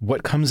 film.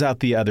 What comes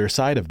out the other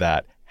side of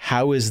that?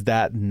 How is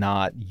that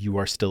not you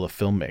are still a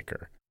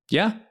filmmaker?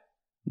 Yeah.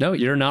 No,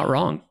 you're not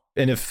wrong.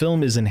 And if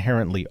film is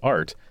inherently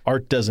art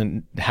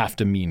doesn't have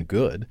to mean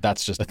good.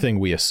 That's just a thing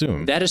we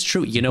assume. That is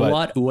true. You know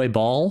what? Uwe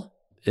Ball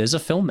is a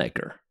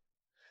filmmaker.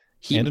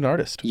 And an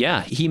artist.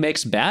 Yeah, he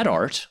makes bad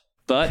art,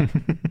 but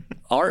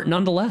art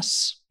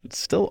nonetheless. It's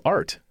still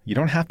art. You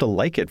don't have to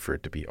like it for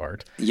it to be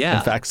art. Yeah.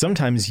 In fact,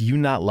 sometimes you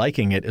not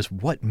liking it is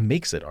what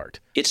makes it art.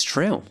 It's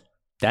true.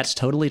 That's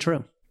totally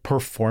true.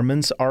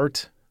 Performance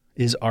art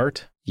is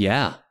art.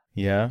 Yeah.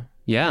 Yeah.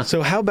 Yeah.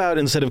 So how about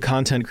instead of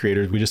content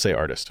creators, we just say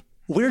artist?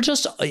 We're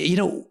just,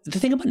 the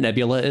thing about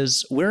Nebula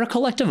is we're a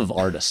collective of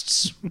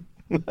artists.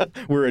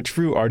 We're a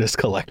true artist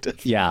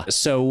collective. Yeah.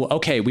 So,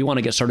 okay, we want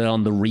to get started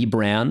on the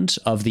rebrand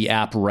of the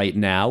app right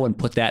now and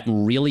put that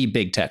in really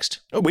big text.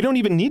 Oh, we don't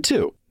even need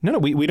to. No,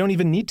 we don't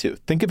even need to.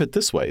 Think of it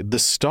this way. The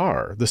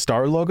star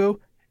logo,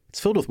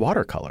 it's filled with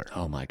watercolor.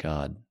 Oh, my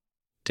God.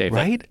 Dave,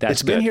 right?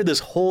 It's been here this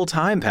whole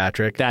time,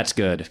 Patrick. That's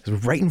good. It's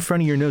right in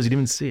front of your nose. You didn't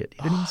even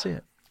see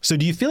it. So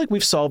do you feel like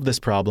we've solved this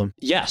problem?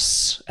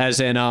 Yes.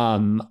 As in,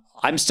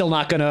 I'm still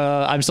not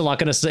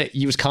gonna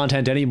use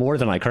content any more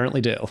than I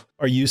currently do.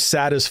 Are you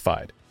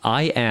satisfied?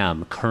 I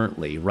am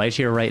currently, right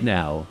here, right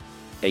now,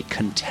 a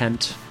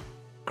content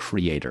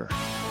creator.